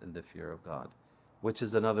holiness in the fear of God, which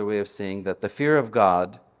is another way of saying that the fear of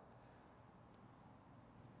God,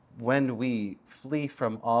 when we flee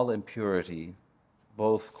from all impurity,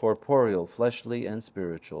 both corporeal, fleshly, and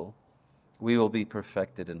spiritual, we will be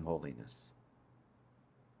perfected in holiness.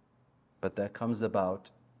 But that comes about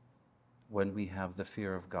when we have the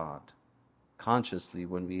fear of God. Consciously,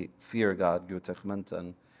 when we fear God,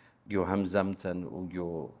 yutakmantan, yuhamzamtan,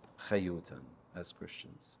 yukhayutan, as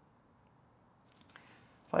Christians.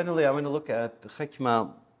 Finally, I'm going to look at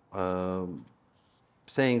hikmah,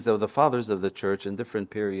 sayings of the fathers of the church in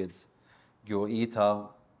different periods. Yu'ita,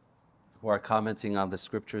 who are commenting on the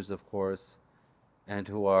scriptures, of course, and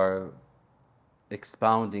who are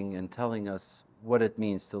expounding and telling us what it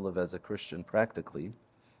means to live as a Christian practically.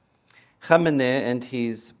 Khamenei, and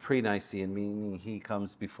he's pre-Nicene, meaning he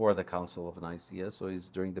comes before the Council of Nicaea, so he's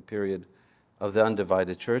during the period of the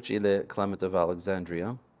undivided church, Ile Clement of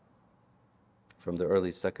Alexandria, from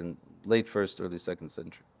the late first, early second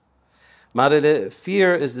century. Marele,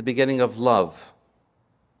 fear is the beginning of love.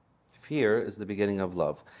 Fear is the beginning of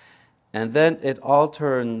love. And then it all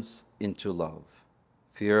turns into love.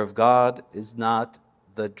 Fear of God is not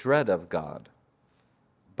the dread of God,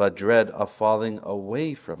 but dread of falling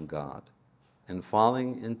away from God and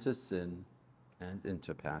falling into sin and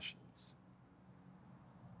into passions.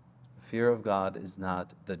 Fear of God is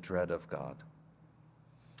not the dread of God.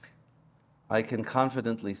 I can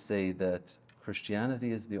confidently say that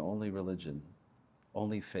Christianity is the only religion,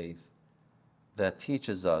 only faith, that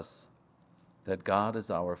teaches us that God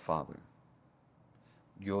is our Father.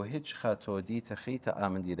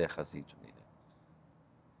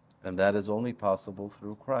 And that is only possible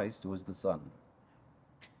through Christ, who is the Son.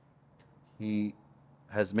 He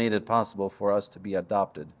has made it possible for us to be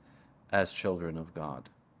adopted as children of God.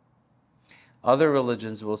 Other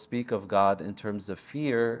religions will speak of God in terms of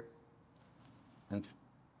fear and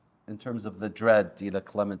in terms of the dread, Tila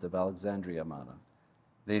Clement of Alexandria, Mana.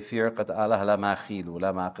 They fear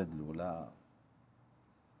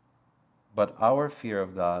but our fear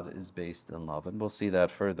of God is based in love. And we'll see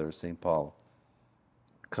that further. St. Paul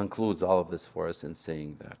concludes all of this for us in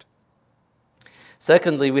saying that.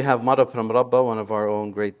 Secondly, we have Mar Gewargis, one of our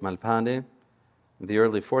own great Malpane, in the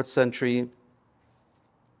early 4th century.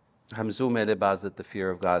 Hamzou mele bazet, the fear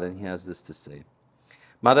of God, and he has this to say.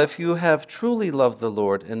 But if you have truly loved the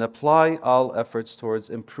Lord and apply all efforts towards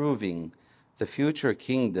improving the future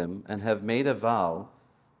kingdom and have made a vow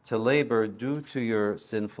to labor due to your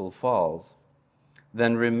sinful falls,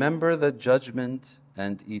 then remember the judgment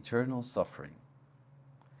and eternal suffering,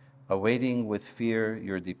 awaiting with fear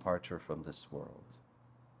your departure from this world.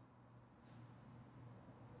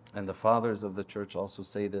 And the fathers of the church also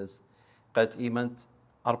say this, if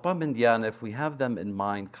we have them in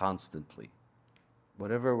mind constantly,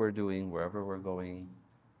 whatever we're doing, wherever we're going,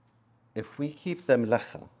 if we keep them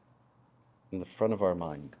lecha in the front of our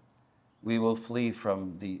mind, we will flee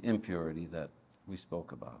from the impurity that we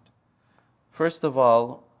spoke about. First of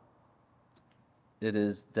all, it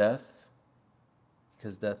is death,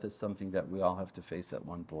 because death is something that we all have to face at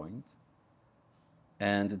one point.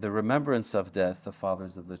 And the remembrance of death, the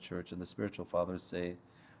fathers of the church and the spiritual fathers say,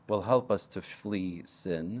 will help us to flee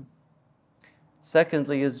sin.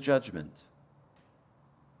 Secondly is judgment.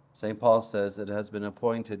 St. Paul says it has been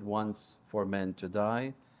appointed once for men to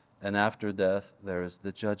die, and after death there is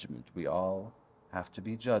the judgment. We all have to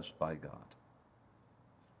be judged by God.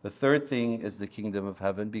 The third thing is the kingdom of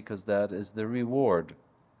heaven, because that is the reward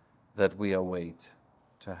that we await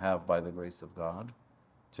to have by the grace of God,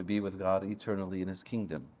 to be with God eternally in His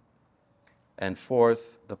kingdom. And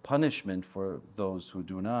fourth, the punishment for those who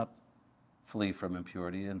do not flee from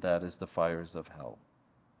impurity, and that is the fires of hell.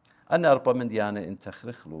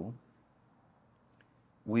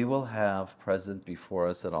 We will have present before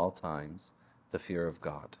us at all times the fear of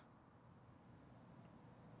God,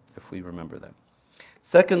 if we remember that.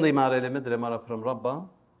 Secondly, the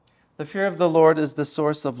fear of the Lord is the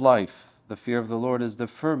source of life. The fear of the Lord is the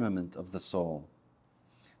firmament of the soul.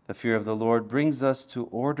 The fear of the Lord brings us to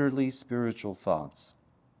orderly spiritual thoughts.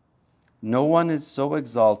 No one is so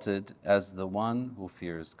exalted as the one who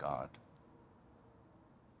fears God.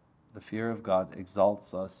 The fear of God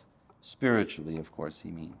exalts us spiritually, of course,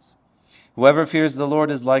 he means. Whoever fears the Lord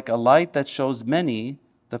is like a light that shows many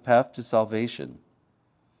the path to salvation.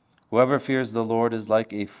 Whoever fears the Lord is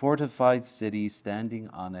like a fortified city standing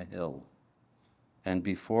on a hill, and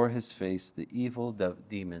before his face the evil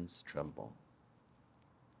demons tremble.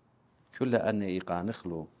 كل أن إيقا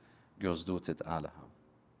نخلو جوزدوت آلها.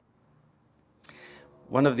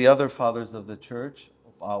 One of the other fathers of the church,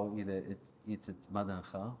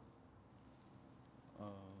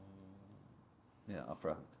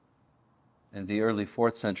 in the early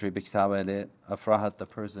 4th century, Afrahat, the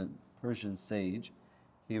Persian sage,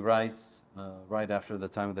 he writes right after the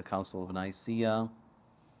time of the Council of Nicaea,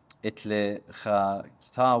 Itle Kha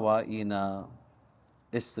Kitawa ina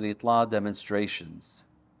Istritla demonstrations.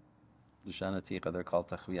 They're called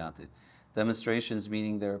takhwiyat. Demonstrations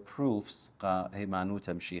meaning they're proofs, but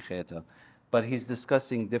he's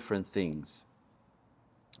discussing different things.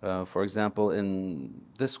 For example, in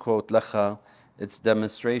this quote, Lacha, it's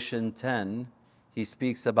demonstration 10. He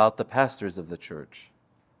speaks about the pastors of the church,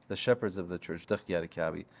 the shepherds of the church.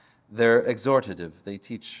 They're exhortative. They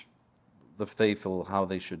teach the faithful how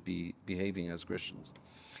they should be behaving as Christians.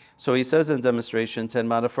 So he says in demonstration 10,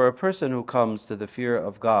 Mata, for a person who comes to the fear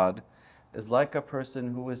of God is like a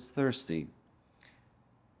person who is thirsty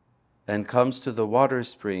and comes to the water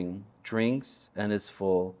spring, drinks and is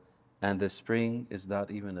full, and the spring is not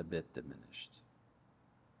even a bit diminished.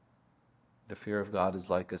 The fear of God is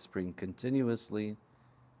like a spring continuously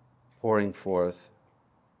pouring forth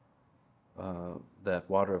that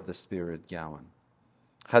water of the Spirit, Yawan.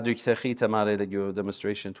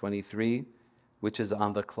 Demonstration 23, which is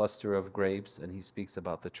on the cluster of grapes, and he speaks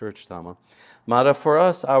about the church, Tama. Mara, for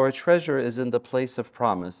us, our treasure is in the place of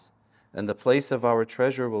promise, and the place of our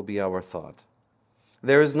treasure will be our thought.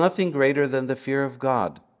 There is nothing greater than the fear of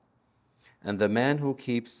God, and the man who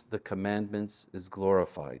keeps the commandments is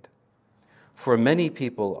glorified. For many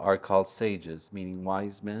people are called sages, meaning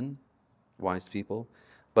wise men, wise people,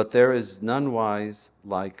 but there is no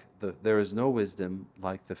wisdom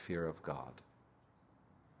like the fear of God.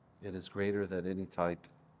 It is greater than any type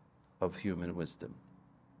of human wisdom.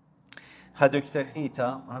 The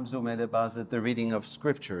reading of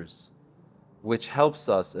scriptures, which helps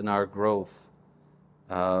us in our growth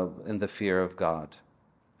in the fear of God.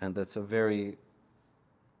 And that's a very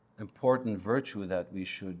important virtue that we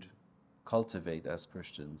should cultivate as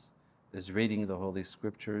Christians, is reading the Holy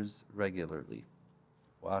Scriptures regularly.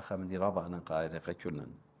 It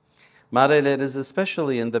is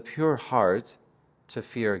especially in the pure heart to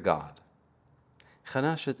fear God.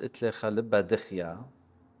 A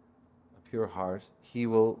pure heart, he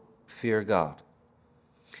will fear God,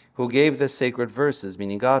 who gave the sacred verses,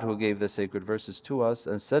 meaning God who gave the sacred verses to us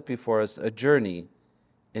and set before us a journey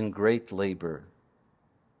in great labor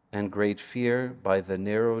and great fear by the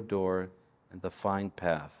narrow door and the fine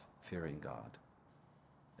path, fearing God.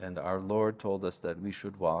 And our Lord told us that we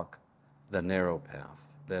should walk the narrow path,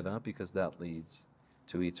 because that leads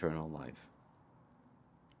to eternal life.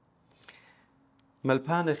 We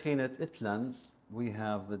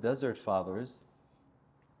have the Desert Fathers.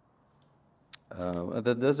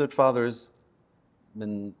 The Desert Fathers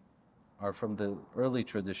are from the early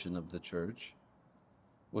tradition of the church.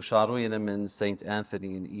 In Saint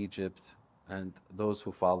Anthony in Egypt, and those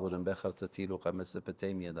who followed in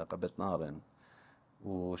Mesopotamia,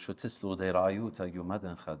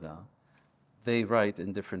 they write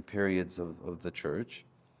in different periods of the church.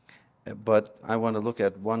 But I want to look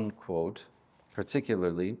at one quote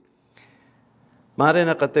particularly.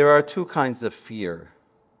 There are two kinds of fear.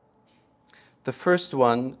 The first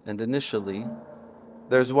one, and initially,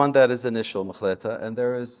 there's one that is initial, mukhleta, and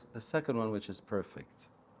there is the second one which is perfect.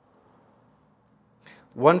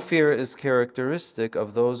 One fear is characteristic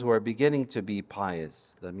of those who are beginning to be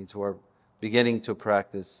pious. That means who are beginning to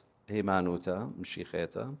practice himanuta,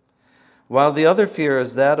 mshicheta. While the other fear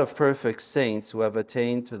is that of perfect saints who have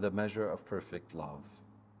attained to the measure of perfect love.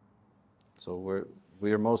 So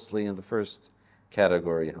we are mostly in the first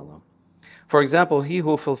category. For example, he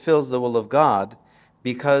who fulfills the will of God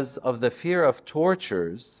because of the fear of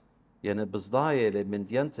tortures,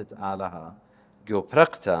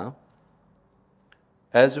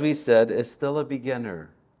 as we said, is still a beginner.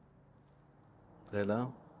 They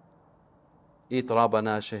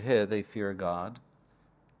fear God.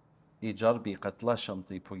 Because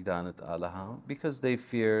they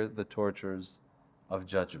fear the tortures of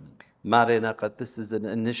judgment. This is an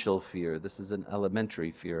initial fear. This is an elementary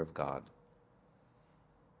fear of God.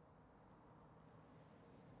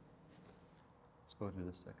 Let's go to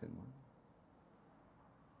the second one.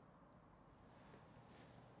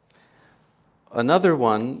 Another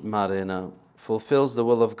one, Marina, fulfills the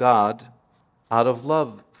will of God out of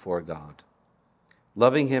love for God,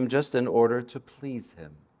 loving Him just in order to please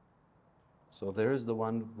Him. So there is the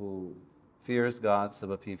one who fears God,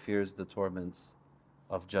 so he fears the torments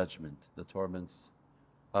of judgment, the torments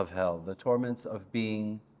of hell, the torments of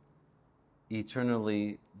being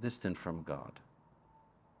eternally distant from God.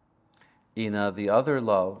 The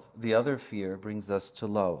other fear brings us to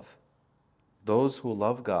love. Those who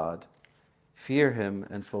love God fear Him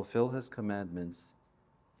and fulfill His commandments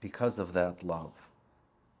because of that love.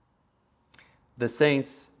 The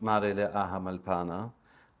saints, Marele Ahamalpana,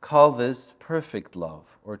 call this perfect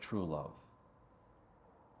love or true love.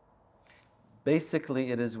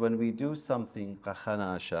 Basically, it is when we do something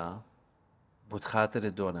qachanasha,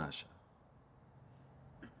 butchater donasha.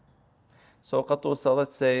 So, Qatusa,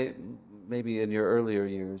 let's say, maybe in your earlier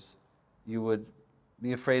years, you would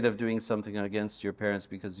be afraid of doing something against your parents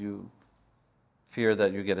because you fear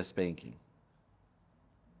that you get a spanking.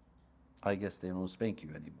 I guess they don't spank you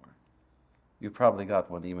anymore. You probably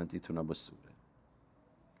got one even tituna busure.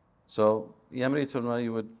 So, yamri turma,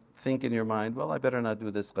 you would think in your mind, well, I better not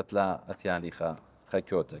do this qatla atyalicha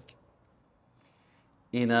chakyotek.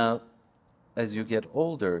 As you get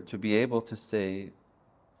older, to be able to say,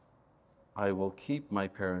 I will keep my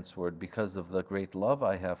parents' word because of the great love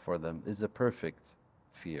I have for them, is a perfect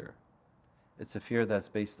fear. It's a fear that's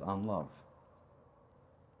based on love.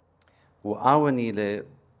 U'awanile,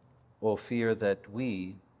 or fear that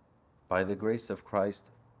we, by the grace of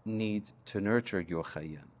Christ, need to nurture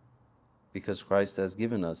yochayan, because Christ has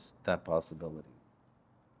given us that possibility.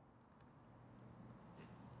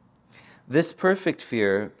 This perfect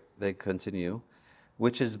fear, they continue,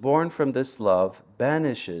 which is born from this love,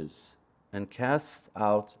 banishes and casts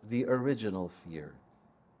out the original fear,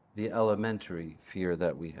 the elementary fear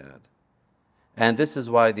that we had. And this is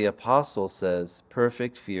why the apostle says,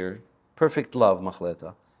 perfect love,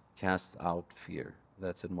 machleta, casts out fear.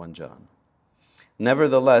 That's in 1 John.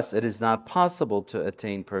 Nevertheless, it is not possible to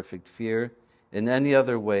attain perfect fear in any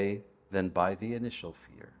other way than by the initial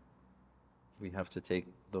fear. We have to take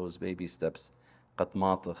those baby steps.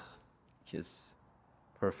 Qatmatach, kiss,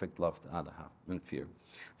 perfect love ta'alaha, in fear.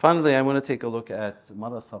 Finally, I want to take a look at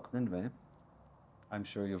Mar Ninveh. I'm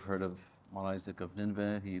sure you've heard of Mar Isaac of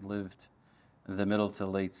Ninveh. He lived in the middle to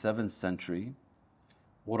late 7th century.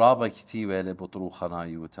 He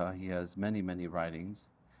has many, many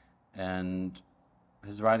writings, and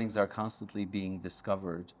his writings are constantly being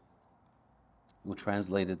discovered. Who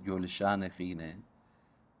translated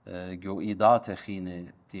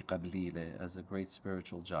as a great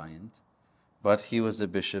spiritual giant, but he was a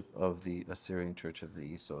bishop of the Assyrian Church of the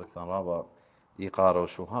East. So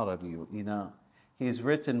he's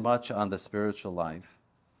written much on the spiritual life,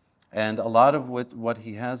 and a lot of what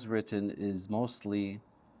he has written is mostly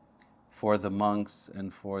for the monks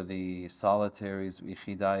and for the solitaries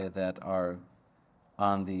that are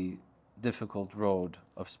on the difficult road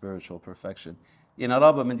of spiritual perfection. In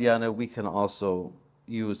Araba Mediana, we can also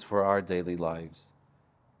use for our daily lives.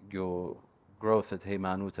 Your growth at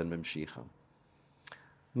Heimanut and Mimshicha.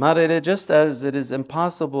 Marele, just as it is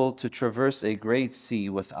impossible to traverse a great sea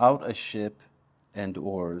without a ship and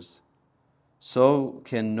oars, so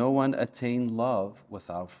can no one attain love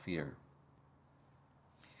without fear.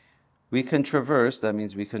 We can traverse, that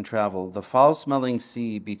means we can travel, the foul-smelling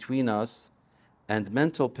sea between us and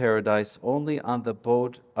mental paradise only on the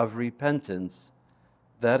boat of repentance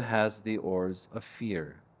that has the oars of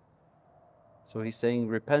fear. So he's saying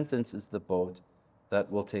repentance is the boat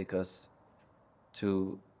that will take us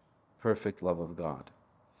to perfect love of God.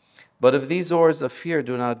 But if these oars of fear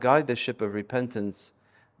do not guide the ship of repentance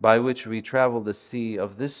by which we travel the sea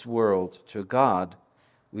of this world to God,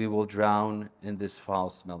 we will drown in this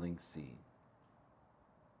foul-smelling sea.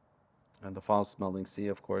 And the foul-smelling sea,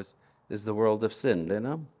 of course, is the world of sin.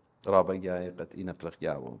 Go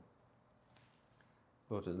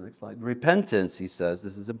to the next slide. Repentance, he says,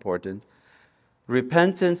 this is important.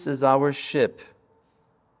 Repentance is our ship.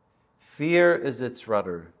 Fear is its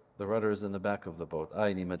rudder. The rudder is in the back of the boat.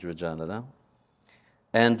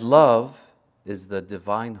 And love is the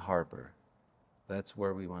divine harbor. That's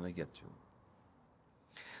where we want to get to.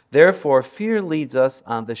 Therefore, fear leads us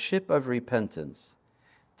on the ship of repentance,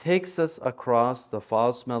 takes us across the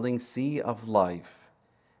foul-smelling sea of life,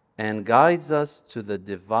 and guides us to the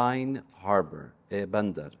divine harbor,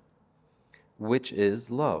 bandar, which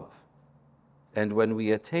is love. And when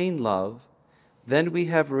we attain love, then we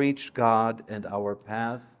have reached God and our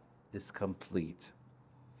path is complete.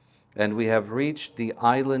 And we have reached the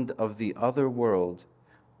island of the other world,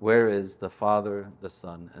 where is the Father, the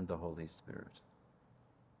Son, and the Holy Spirit.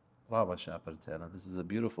 This is a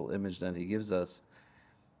beautiful image that he gives us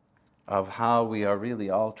of how we are really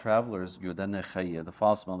all travelers, the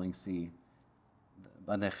foul-smelling sea.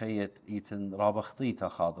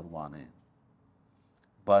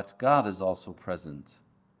 But God is also present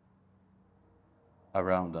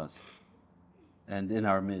around us and in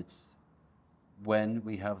our midst. when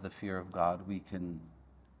we have the fear of God, we can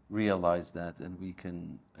realize that and we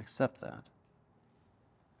can accept that.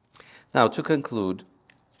 Now, to conclude,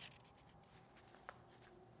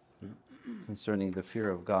 concerning the fear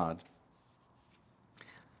of God,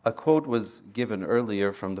 a quote was given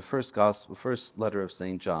earlier from the first letter of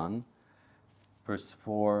St. John,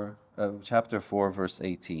 chapter 4, verse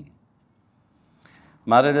 18.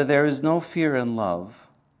 Marada, there is no fear in love,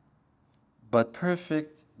 but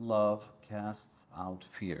perfect love casts out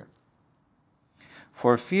fear.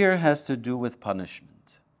 For fear has to do with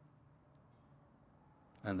punishment.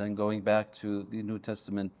 And then going back to the New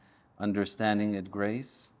Testament understanding and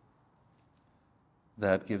grace,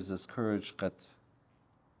 that gives us courage.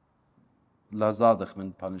 La zadach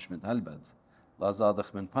min punishment, halbat. La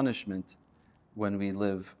zadach min punishment when we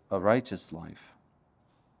live a righteous life.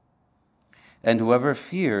 And whoever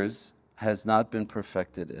fears has not been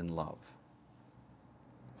perfected in love.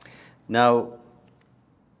 Now,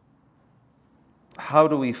 how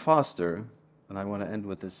do we foster, and I want to end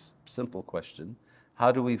with this simple question,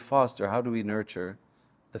 how do we nurture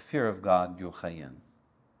the fear of God, yuchayan?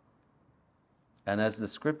 And as the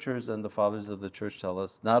scriptures and the fathers of the church tell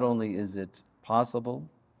us, not only is it possible,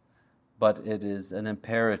 but it is an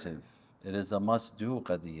imperative. It is a must-do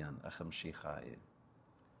qadiyan, akham shikhaye.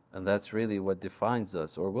 And that's really what defines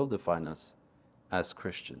us, or will define us, as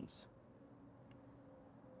Christians.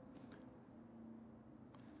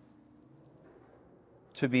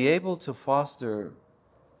 To be able to foster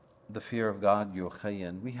the fear of God,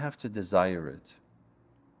 yuchayan, we have to desire it.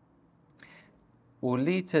 To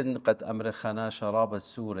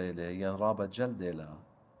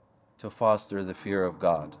foster the fear of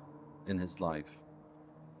God in his life.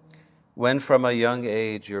 When from a young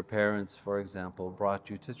age your parents, for example, brought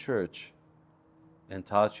you to church and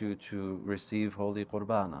taught you to receive Holy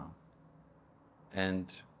Qurbana, and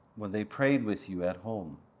when they prayed with you at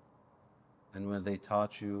home, and when they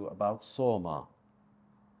taught you about Soma,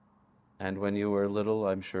 and when you were little,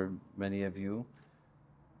 I'm sure many of you,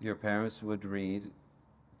 your parents would read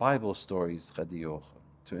Bible stories,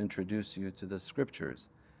 to introduce you to the scriptures.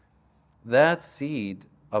 That seed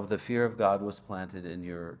of the fear of God was planted in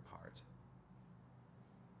your heart.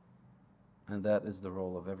 And that is the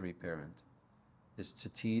role of every parent, is to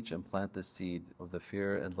teach and plant the seed of the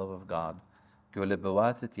fear and love of God.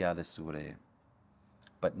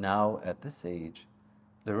 But now, at this age,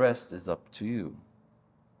 the rest is up to you.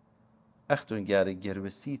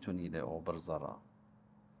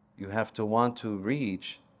 You have to want to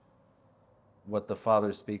reach what the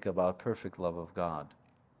fathers speak about, perfect love of God.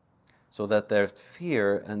 So that their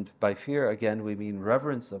fear, and by fear again we mean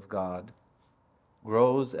reverence of God,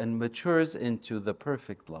 grows and matures into the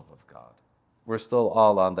perfect love of God. We're still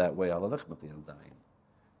all on that way.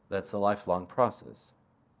 That's a lifelong process.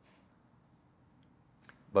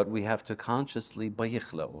 But we have to consciously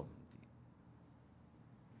bayikhla'u.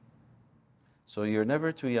 So you're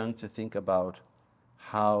never too young to think about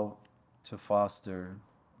how to foster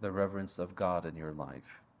the reverence of God in your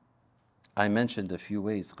life. I mentioned a few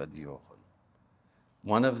ways,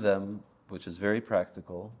 one of them, which is very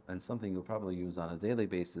practical and something you'll probably use on a daily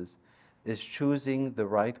basis, is choosing the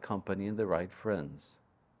right company and the right friends,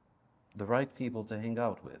 the right people to hang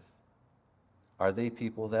out with. Are they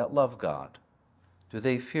people that love God? Do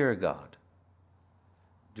they fear God?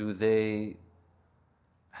 Do they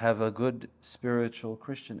have a good spiritual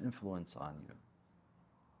Christian influence on you?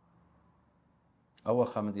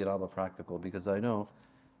 Practical, because I know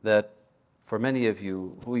that for many of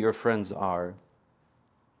you, who your friends are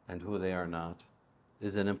and who they are not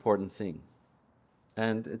is an important thing.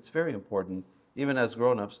 And it's very important, even as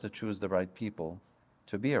grown-ups, to choose the right people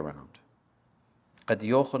to be around.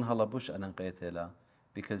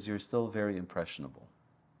 Because you're still very impressionable.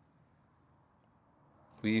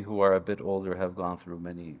 We who are a bit older have gone through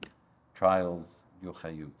many trials,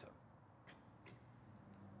 yuchayuta.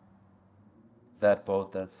 That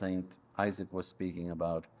boat that Saint Isaac was speaking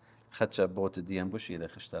about,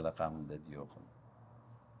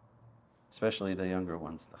 especially the younger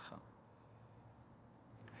ones.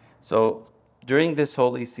 So during this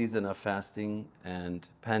holy season of fasting and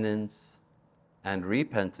penance and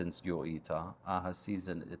repentance, aha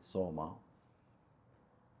season itzoma,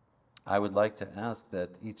 I would like to ask that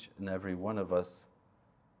each and every one of us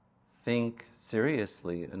think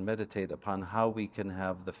seriously and meditate upon how we can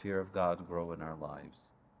have the fear of God grow in our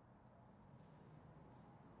lives.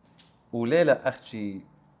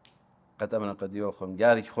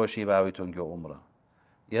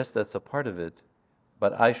 Yes, that's a part of it,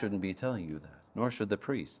 but I shouldn't be telling you that, nor should the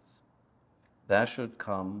priests. That should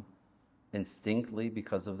come instinctively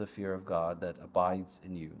because of the fear of God that abides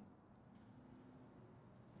in you.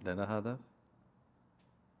 لنا هدف.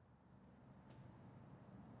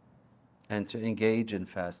 And to engage in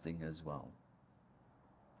fasting as well.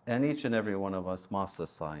 And each and every one of us must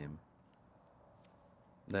asayim.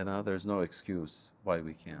 Then there's no excuse why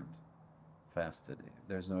we can't fast today.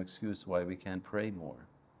 There's no excuse why we can't pray more.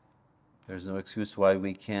 There's no excuse why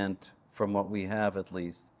we can't, from what we have at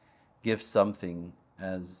least, give something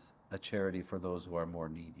as a charity for those who are more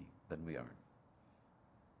needy than we are.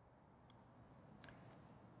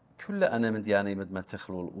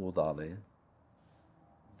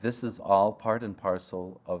 This is all part and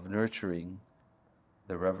parcel of nurturing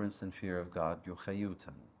the reverence and fear of God,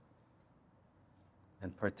 yukhayutan.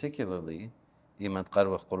 And particularly, Iman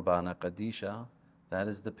Qarwa Qurbana Qadisha, that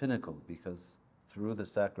is the pinnacle, because through the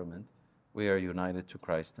sacrament, we are united to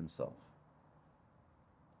Christ Himself.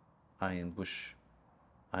 Ayin Bush.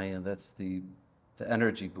 Ayin, that's the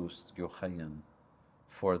energy boost, yukhayyan,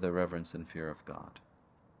 for the reverence and fear of God.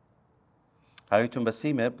 Are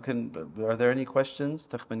there any questions?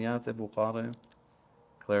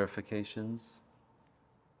 Clarifications?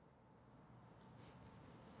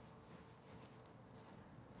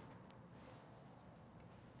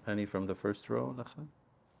 Any from the first row, Lakha?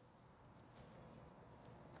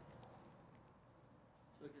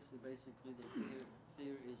 So I guess basically the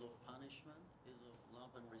fear is of punishment, is of love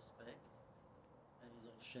and respect, and is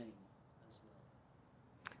of shame as well.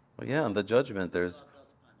 Well, yeah, in the judgment there's... God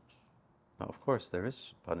does punish. Of course, there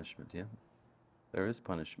is punishment, yeah. There is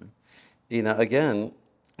punishment. Again,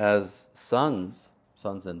 as sons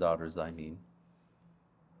and daughters, I mean,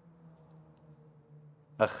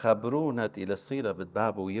 أخبرونت إلى الصيرة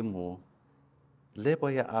بالباب ويمه ليه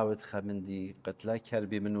بويا عاود خمندي قد لا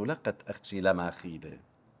كربي منه لقد أخشي لما خيله.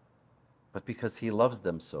 But because He loves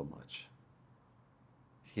them so much,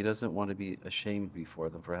 He doesn't want to be ashamed before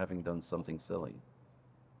them for having done something silly.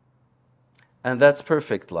 And that's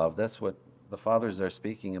perfect love. That's what the fathers are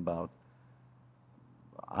speaking about.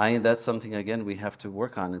 That's something, again, we have to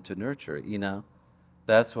work on and to nurture.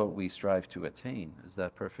 That's what we strive to attain, is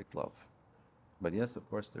that perfect love. But yes, of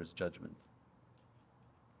course, there's judgment.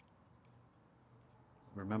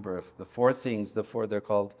 Remember, if the four things, they're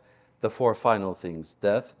called the four final things: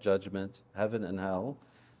 death, judgment, heaven, and hell.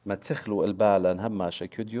 We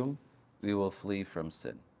will flee from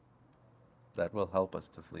sin. That will help us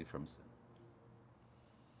to flee from sin.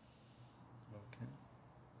 Okay.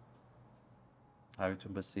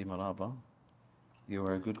 You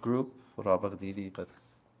are a good group.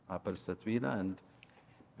 And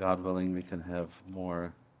God willing, we can have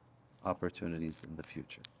more opportunities in the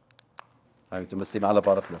future. Thank you.